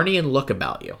have a Narnian look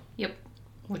about you. Yep.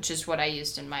 Which is what I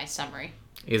used in my summary.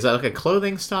 Is that like a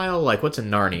clothing style? Like, what's a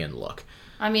Narnian look?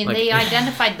 I mean, they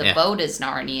identified the boat as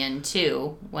Narnian,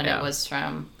 too, when it was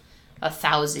from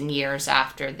 1,000 years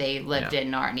after they lived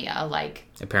in Narnia. Like,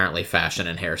 apparently fashion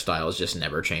and hairstyles just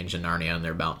never change in Narnia, and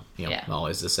they're about,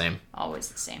 always the same. Always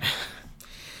the same.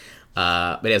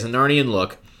 But he has a Narnian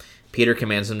look. Peter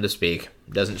commands him to speak.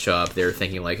 Doesn't show up. They're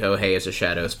thinking like, oh, hey, it's a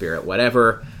shadow spirit,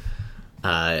 whatever.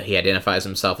 He identifies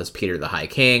himself as Peter the High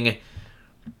King.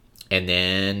 And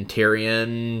then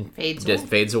Tyrion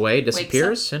fades away,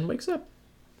 disappears, and wakes up.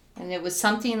 And it was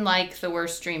something like the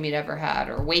worst dream he'd ever had,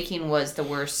 or waking was the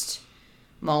worst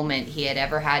moment he had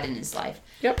ever had in his life.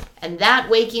 Yep. And that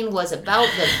waking was about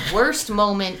the worst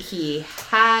moment he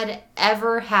had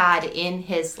ever had in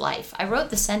his life. I wrote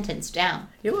the sentence down.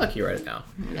 You're lucky you wrote it down.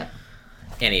 Yep.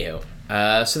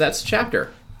 Anywho, so that's the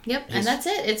chapter. Yep, and that's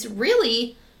it. It's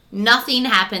really... Nothing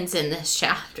happens in this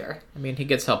chapter. I mean, he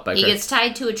gets helped by He gets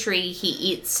tied to a tree, he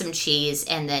eats some cheese,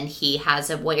 and then he has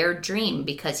a weird dream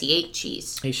because he ate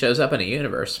cheese. He shows up in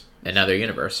another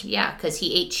universe. Yeah, because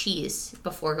he ate cheese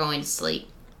before going to sleep.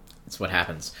 That's what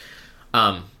happens.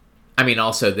 I mean,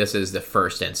 also, this is the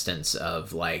first instance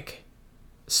of, like,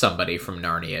 somebody from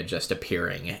Narnia just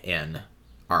appearing in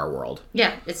our world.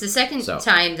 Yeah, it's the second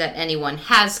time that anyone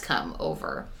has come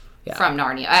over from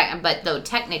Narnia. But though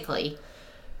technically...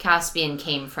 Caspian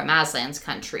came from Aslan's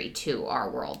country to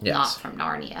our world, not from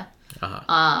Narnia.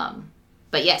 Uh-huh.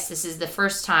 But yes, this is the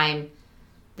first time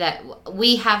that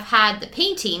we have had the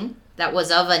painting that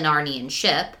was of a Narnian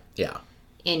ship. Yeah.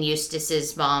 In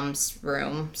Eustace's mom's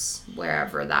rooms,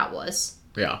 wherever that was.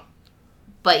 Yeah.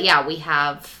 But yeah, we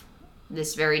have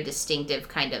this very distinctive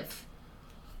kind of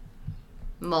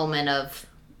moment of,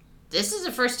 this is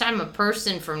the first time a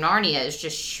person from Narnia has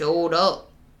just showed up.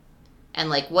 And,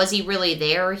 like, was he really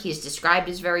there? He's described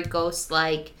as very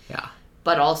ghost-like. Yeah.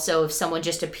 But also, if someone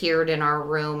just appeared in our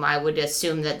room, I would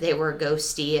assume that they were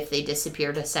ghosty if they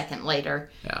disappeared a second later.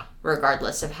 Yeah.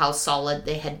 Regardless of how solid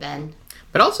they had been.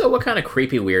 But also, what kind of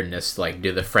creepy weirdness, like,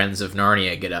 do the Friends of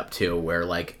Narnia get up to where,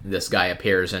 like, this guy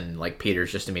appears and, like,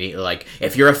 Peter's just immediately like,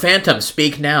 if you're a phantom,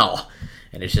 speak now.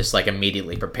 And it's just, like,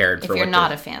 immediately prepared for if you're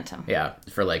not a phantom. Yeah.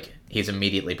 For, like, he's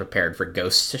immediately prepared for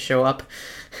ghosts to show up.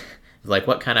 Like,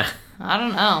 what kind of... I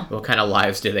don't know. What kind of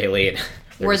lives do they lead?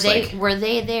 Were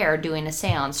they there doing a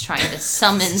seance trying to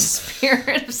summon the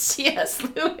spirit of C.S.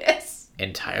 Lewis?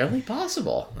 Entirely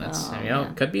possible. That's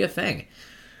could be a thing.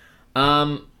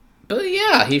 But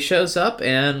yeah, he shows up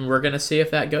and we're gonna see if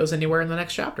that goes anywhere in the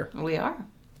next chapter. We are.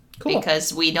 Cool.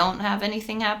 Because we don't have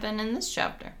anything happen in this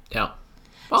chapter. Yeah.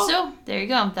 Well, so there you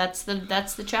go. That's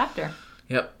the chapter.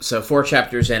 Yep. So 4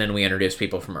 chapters in, and we introduce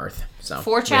people from Earth. So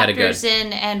 4 chapters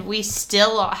in, and we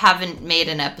still haven't made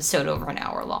an episode over an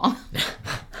hour long.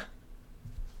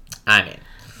 I mean,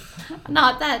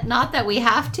 not that we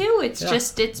have to. It's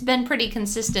just it's been pretty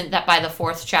consistent that by the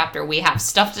 4th chapter we have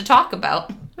stuff to talk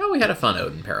about. Well, we had a fun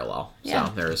Odin parallel. Yeah.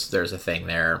 So there's a thing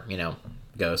there.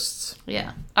 Ghosts.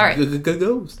 Yeah. All right.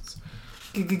 Ghosts.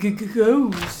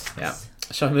 Ghosts. Yeah.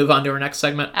 Shall we move on to our next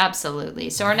segment? Absolutely.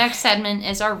 So our next segment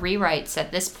is our rewrites.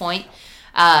 At this point,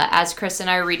 as Chris and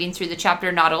I are reading through the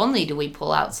chapter, not only do we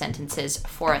pull out sentences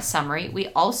for a summary, we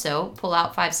also pull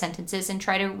out 5 sentences and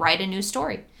try to write a new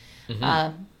story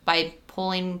by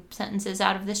pulling sentences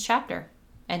out of this chapter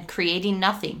and creating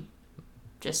nothing,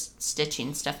 just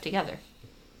stitching stuff together.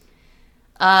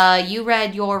 You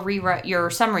read your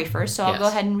summary first, so I'll go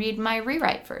ahead and read my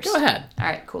rewrite first. Go ahead. All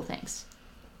right, cool, thanks.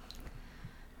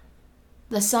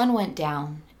 The sun went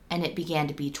down, and it began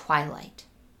to be twilight.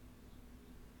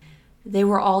 They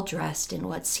were all dressed in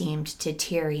what seemed to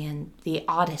Tyrion the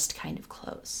oddest kind of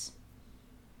clothes.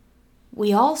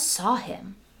 We all saw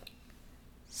him.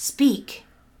 Speak,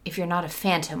 if you're not a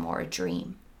phantom or a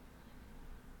dream.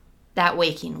 That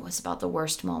waking was about the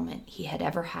worst moment he had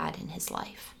ever had in his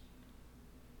life.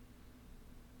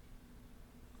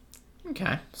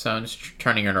 Okay, so I'm just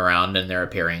turning it around, and they're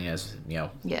appearing as,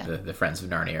 the Friends of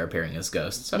Narnia are appearing as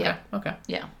ghosts. Okay, okay.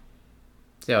 Yeah.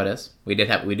 See how it is. We do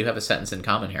have a sentence in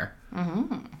common here.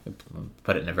 Mm-hmm. We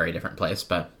put it in a very different place,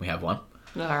 but we have one.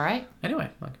 All right. Anyway,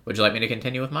 would you like me to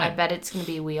continue with mine? I bet it's going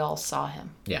to be we all saw him.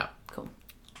 Yeah. Cool.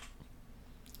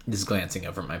 Just glancing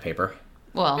over my paper.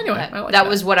 Well, anyway, that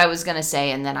was what I was going to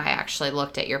say, and then I actually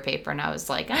looked at your paper, and I was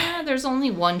like, there's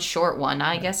only one short one.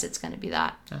 I guess it's going to be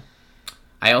that. Yeah.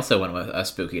 I also went with a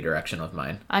spooky direction with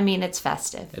mine. I mean, it's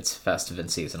festive. It's festive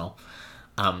and seasonal.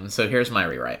 So here's my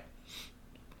rewrite.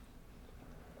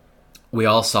 We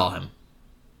all saw him.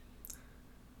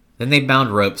 Then they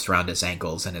bound ropes round his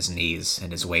ankles and his knees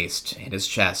and his waist and his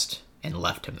chest and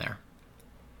left him there.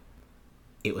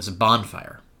 It was a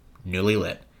bonfire, newly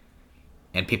lit,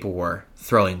 and people were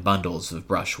throwing bundles of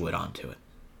brushwood onto it.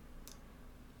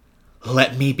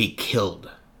 "Let me be killed,"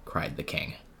 cried the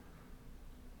king.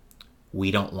 "We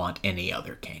don't want any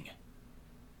other king."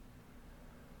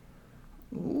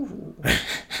 Ooh.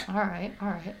 All right.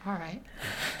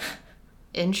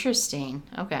 Interesting.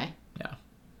 Okay. Yeah.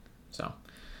 So,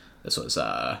 this was,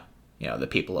 the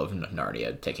people of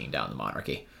Narnia taking down the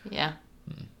monarchy. Yeah.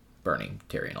 Burning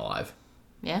Tyrion alive.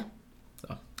 Yeah.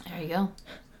 So. There you go.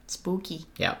 Spooky.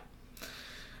 Yeah.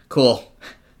 Cool.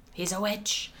 He's a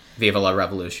witch. Viva la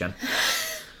revolution.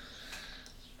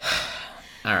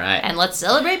 All right. And let's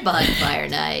celebrate Bonfire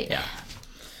Night. Yeah.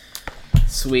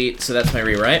 Sweet. So that's my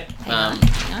rewrite. Hang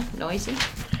on. Noisy.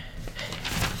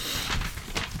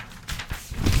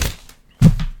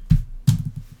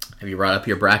 Have you brought up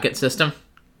your bracket system?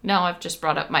 No, I've just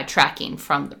brought up my tracking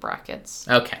from the brackets.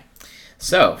 Okay.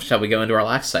 So, shall we go into our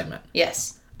last segment?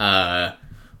 Yes.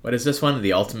 What is this one?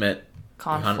 The Ultimate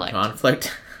Conflict.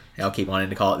 Conflict? I'll keep wanting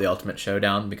to call it the Ultimate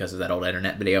Showdown because of that old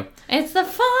internet video. It's the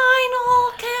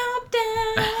final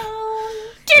countdown.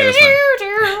 Yeah, this one.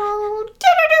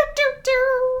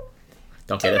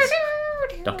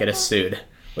 Don't get us sued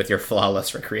with your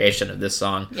flawless recreation of this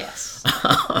song. Yes.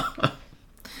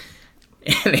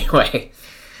 Anyway,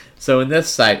 so in this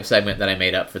segment that I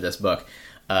made up for this book,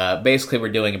 basically we're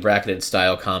doing a bracketed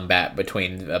style combat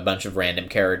between a bunch of random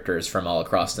characters from all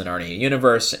across the Narnia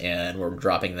universe, and we're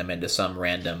dropping them into some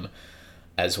random,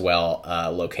 as well,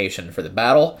 location for the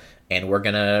battle, and we're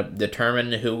gonna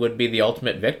determine who would be the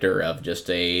ultimate victor of just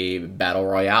a battle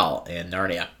royale in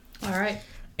Narnia. All right.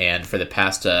 And for the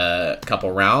past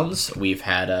couple rounds, we've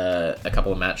had a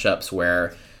couple of matchups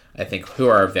where I think who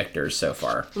are our victors so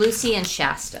far? Lucy and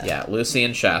Shasta. Yeah, Lucy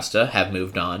and Shasta have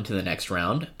moved on to the next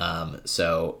round.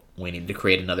 So we need to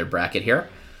create another bracket here.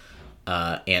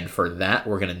 And for that,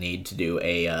 we're going to need to do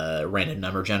a random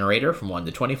number generator from 1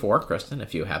 to 24. Kristen,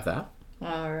 if you have that.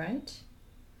 All right.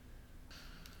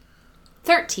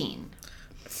 13.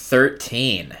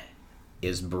 13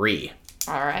 is Bree.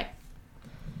 All right.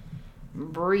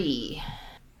 Bree.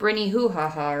 Brinny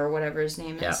Hoo-Ha-Ha, or whatever his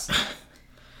name is. Yeah.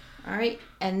 All right.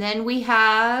 And then we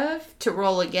have to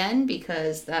roll again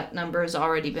because that number has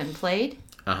already been played.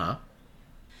 Uh-huh.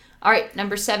 All right.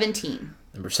 Number 17.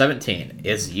 Number 17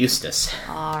 is Eustace.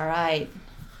 All right.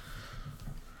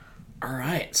 All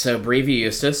right. So Bree v.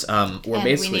 Eustace.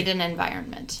 We need an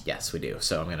environment. Yes, we do.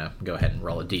 So I'm going to go ahead and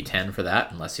roll a d10 for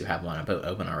that, unless you have one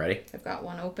open already. I've got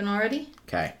one open already.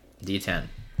 Okay. d10.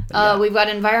 We've got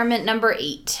environment number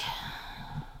 8.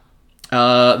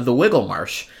 The Wiggle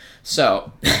Marsh.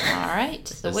 So. All right.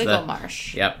 The Wiggle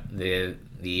Marsh. Yep.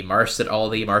 The marsh that all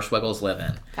the marsh wiggles live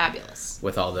in. Fabulous.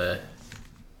 With all the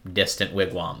distant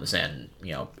wigwams and,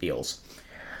 eels.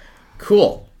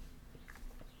 Cool.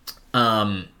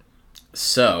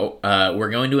 So,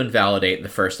 we're going to invalidate the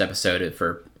first episode.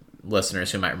 For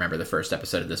listeners who might remember the first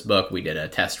episode of this book, we did a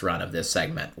test run of this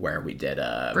segment where we did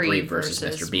Bree versus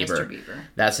Mr. Beaver.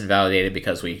 That's invalidated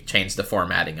because we changed the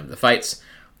formatting of the fights.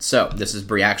 So, this is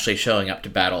Bree actually showing up to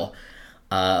battle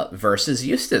versus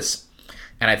Eustace.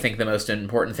 And I think the most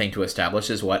important thing to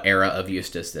establish is what era of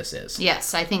Eustace this is.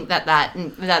 Yes, I think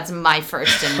that's my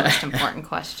first and most important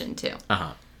question, too.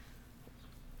 Uh-huh.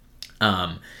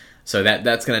 So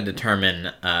that's going to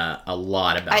determine a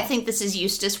lot about... I think this is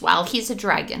Eustace while he's a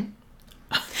dragon.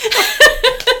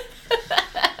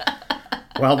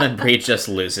 Well, then Bree just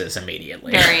loses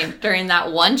immediately. During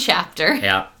that one chapter.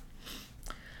 Yeah.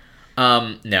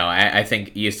 No, I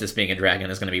think Eustace being a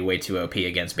dragon is going to be way too OP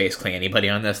against basically anybody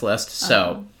on this list.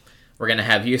 So we're going to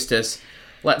have Eustace.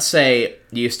 Let's say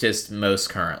Eustace most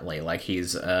currently. Like,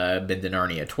 he's been to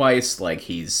Narnia twice. Like,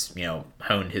 he's,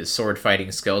 honed his sword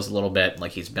fighting skills a little bit.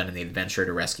 Like, he's been in the adventure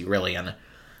to rescue Lilian,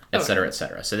 etc.,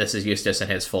 etc. So this is Eustace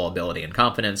and his full ability and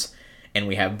confidence. And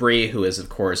we have Bree, who is, of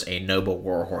course, a noble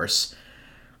warhorse.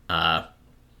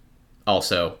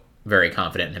 Also very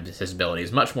confident in his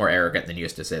abilities. Much more arrogant than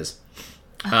Eustace is.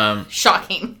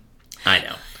 Shocking. I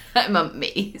know. I'm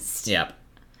amazed. Yep.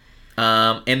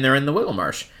 And they're in the Wiggle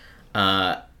Marsh.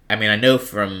 I know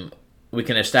we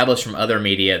can establish from other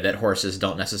media that horses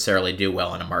don't necessarily do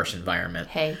well in a marsh environment.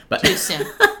 Hey, but too soon.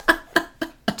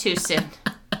 Too soon.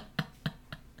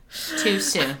 Too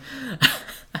soon.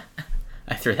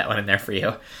 I threw that one in there for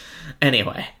you.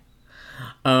 Anyway.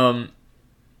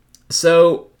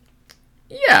 So,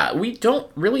 yeah, we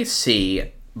don't really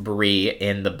see Bree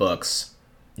in the books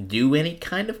do any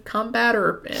kind of combat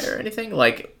or anything.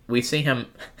 Like, we see him...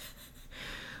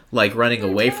 like running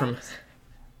away from...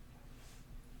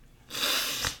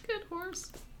 Good horse.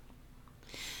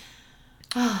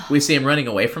 We see him running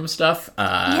away from stuff.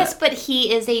 Yes, but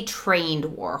he is a trained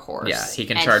warhorse. Yeah, he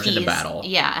can charge into battle.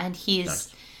 Yeah, and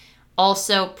he's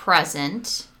also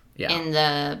present in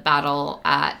the battle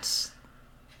at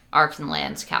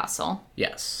Arkenland's castle.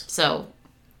 Yes. So...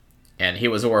 And he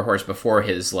was a warhorse before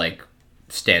his,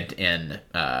 stint in...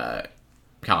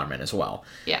 Kellerman as well.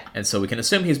 Yeah. And so we can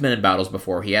assume he's been in battles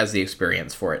before. He has the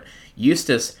experience for it.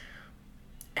 Eustace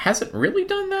hasn't really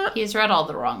done that. He's read all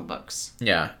the wrong books.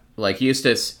 Yeah. Like,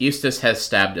 Eustace has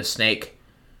stabbed a snake.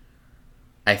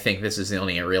 I think this is the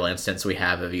only real instance we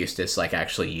have of Eustace, like,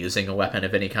 actually using a weapon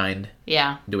of any kind.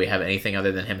 Yeah. Do we have anything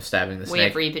other than him stabbing the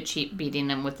snake? We have Reepicheep beating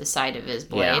him with the side of his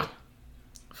blade. Yeah.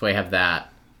 So we have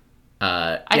that.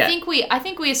 I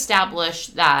think we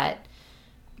established that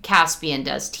Caspian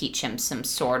does teach him some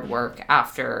sword work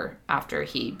after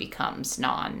he becomes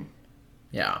non.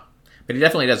 Yeah. But he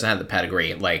definitely doesn't have the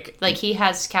pedigree. Like he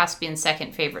has Caspian's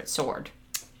second favorite sword.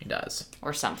 He does.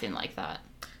 Or something like that.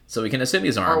 So we can assume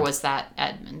he's armed. Or was that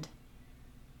Edmund?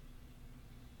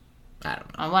 I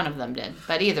don't know. One of them did.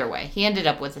 But either way, he ended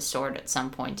up with a sword at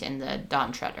some point in the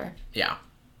Dawn Treader. Yeah.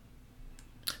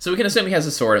 So we can assume he has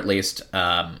a sword at least.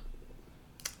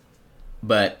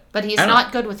 But he's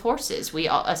not good with horses. We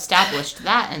established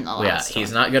that in the last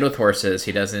he's not good with horses.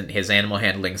 He doesn't. His animal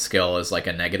handling skill is like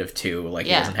a -2. Like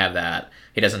he doesn't have that.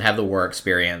 He doesn't have the war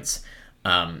experience.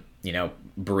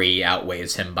 Bree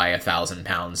outweighs him by 1,000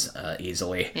 pounds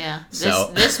easily. Yeah.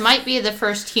 So this might be the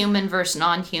first human versus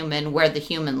non-human where the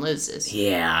human loses.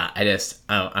 Yeah.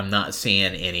 I'm not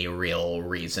seeing any real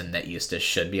reason that Eustace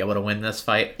should be able to win this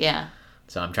fight. Yeah.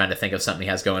 So I'm trying to think of something he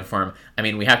has going for him. I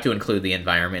mean, we have to include the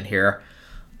environment here.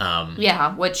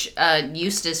 Which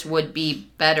Eustace would be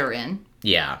better in.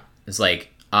 Yeah. It's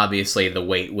like, obviously the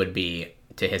weight would be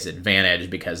to his advantage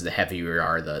because the heavier you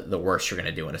are, the worse you're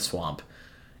going to do in a swamp.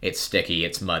 It's sticky,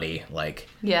 it's muddy, like...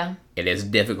 Yeah. It is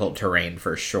difficult terrain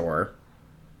for sure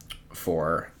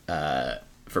for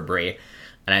Bree.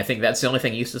 And I think that's the only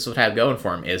thing Eustace would have going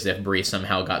for him, is if Bree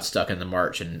somehow got stuck in the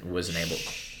marsh and wasn't able...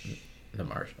 The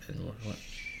marsh...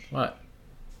 What?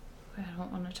 I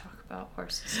don't want to talk about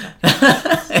horse stuff.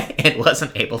 And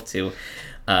wasn't able to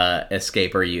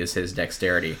escape or use his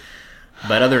dexterity.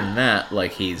 But other than that,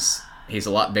 like, he's a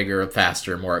lot bigger,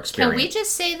 faster, more experienced. Can we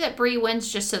just say that Bree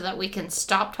wins just so that we can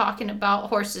stop talking about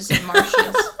horses and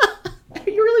marshes? Are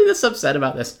you really this upset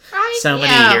about this?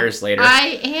 Many years later.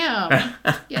 I am.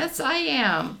 Yes, I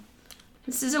am.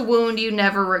 This is a wound you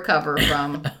never recover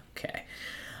from. Okay.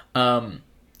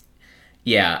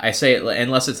 Yeah, I say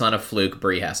unless it's on a fluke,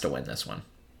 Bree has to win this one.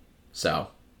 So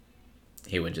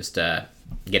he would just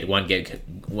get one good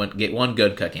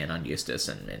cook in on Eustace,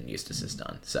 and Eustace is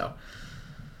done. So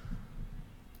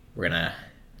we're gonna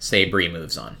say Bree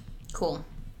moves on. Cool.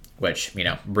 Which,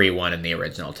 Bree won in the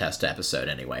original test episode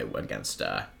anyway against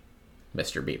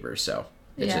Mr. Beaver, so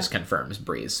it just confirms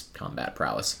Bree's combat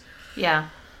prowess. Yeah.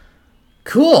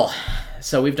 Cool.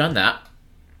 So we've done that.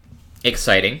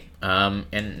 Exciting.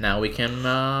 And now we can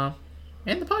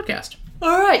end the podcast.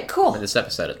 All right, cool. For this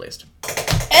episode, at least.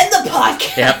 End the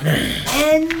podcast. Yep.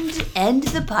 End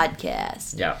the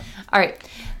podcast. Yeah. All right.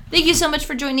 Thank you so much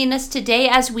for joining us today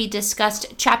as we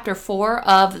discussed Chapter 4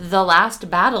 of The Last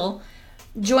Battle.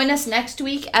 Join us next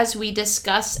week as we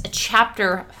discuss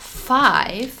Chapter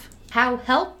 5, How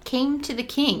Help Came to the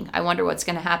King. I wonder what's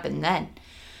going to happen then.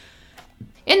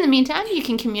 In the meantime, you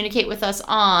can communicate with us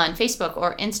on Facebook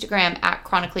or Instagram at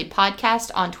Chronically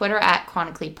Podcast, on Twitter at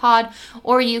Chronically Pod,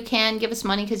 or you can give us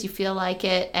money because you feel like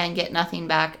it and get nothing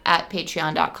back at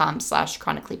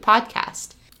patreon.com/Chronically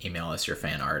Podcast. Email us your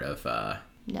fan art of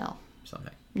No.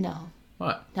 something. No.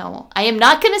 What? No. I am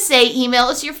not going to say email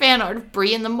us your fan art of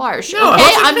Bree in the Marsh. No,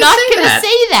 okay? I'm not going that. to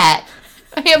say that.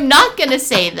 I am not going to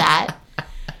say that.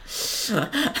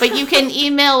 But you can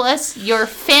email us your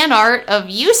fan art of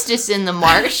Eustace in the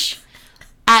Marsh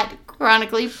at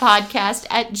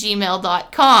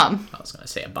chronicallypodcast@gmail.com. I was going to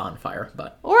say a bonfire,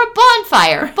 but... Or a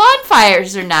bonfire.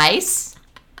 Bonfires are nice.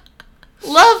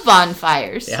 Love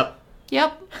bonfires.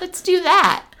 Yep. Let's do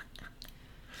that.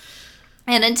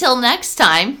 And until next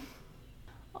time,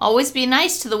 always be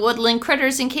nice to the woodland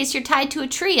critters in case you're tied to a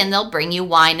tree and they'll bring you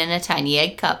wine in a tiny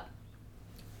egg cup.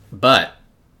 But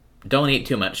don't eat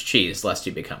too much cheese lest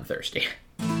you become thirsty.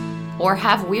 Or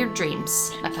have weird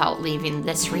dreams about leaving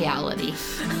this reality.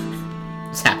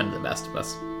 It's happened to the best of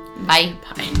us. Bye.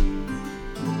 Bye.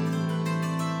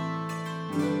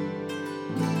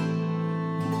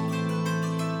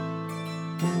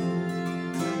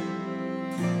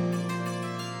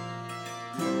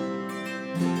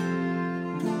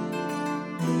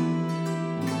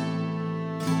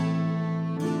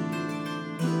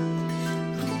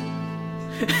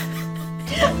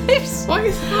 Why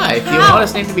is that? If you want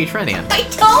his name to be Trinian. I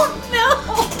don't know.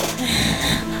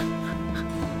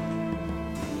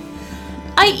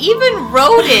 I even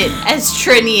wrote it as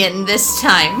Trinian this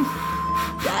time.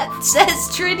 That says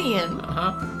Trinian.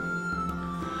 Uh-huh.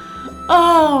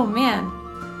 Oh, man.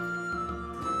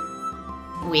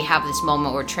 We have this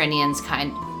moment where Trinian's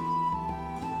kind...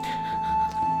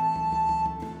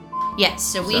 Yes,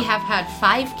 so we have had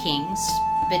 5 kings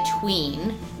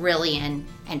between Rillian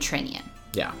and Trinian.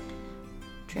 Yeah.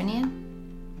 Trinian?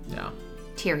 Yeah.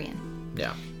 Tyrion.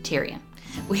 Yeah. Tyrion.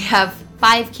 We have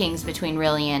 5 kings between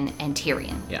Rilian and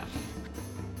Tyrion. Yeah.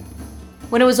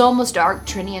 When it was almost dark,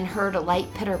 Trinian heard a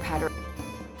light pitter-patter.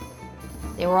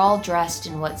 They were all dressed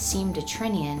in what seemed to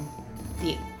Trinian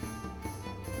the...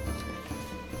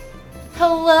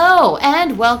 Hello,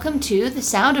 and welcome to the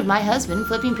sound of my husband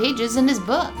flipping pages in his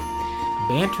book.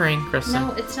 Bantering, Kristen.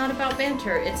 No, it's not about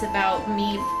banter. It's about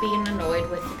me being annoyed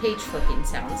with the page flipping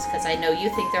sounds, because I know you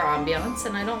think they're ambiance,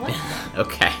 and I don't like them.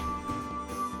 Okay.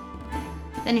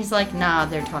 Then he's like, nah,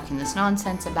 they're talking this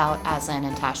nonsense about Aslan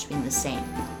and Tash being the same.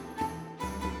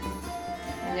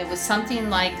 And it was something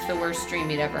like the worst dream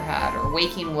he'd ever had, or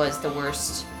waking was the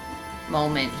worst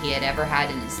moment he had ever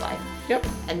had in his life. Yep.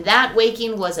 And that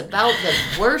waking was about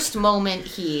the worst moment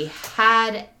he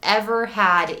had ever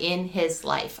had in his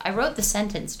life. I wrote the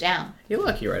sentence down. You're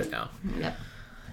lucky you wrote it down. Yep.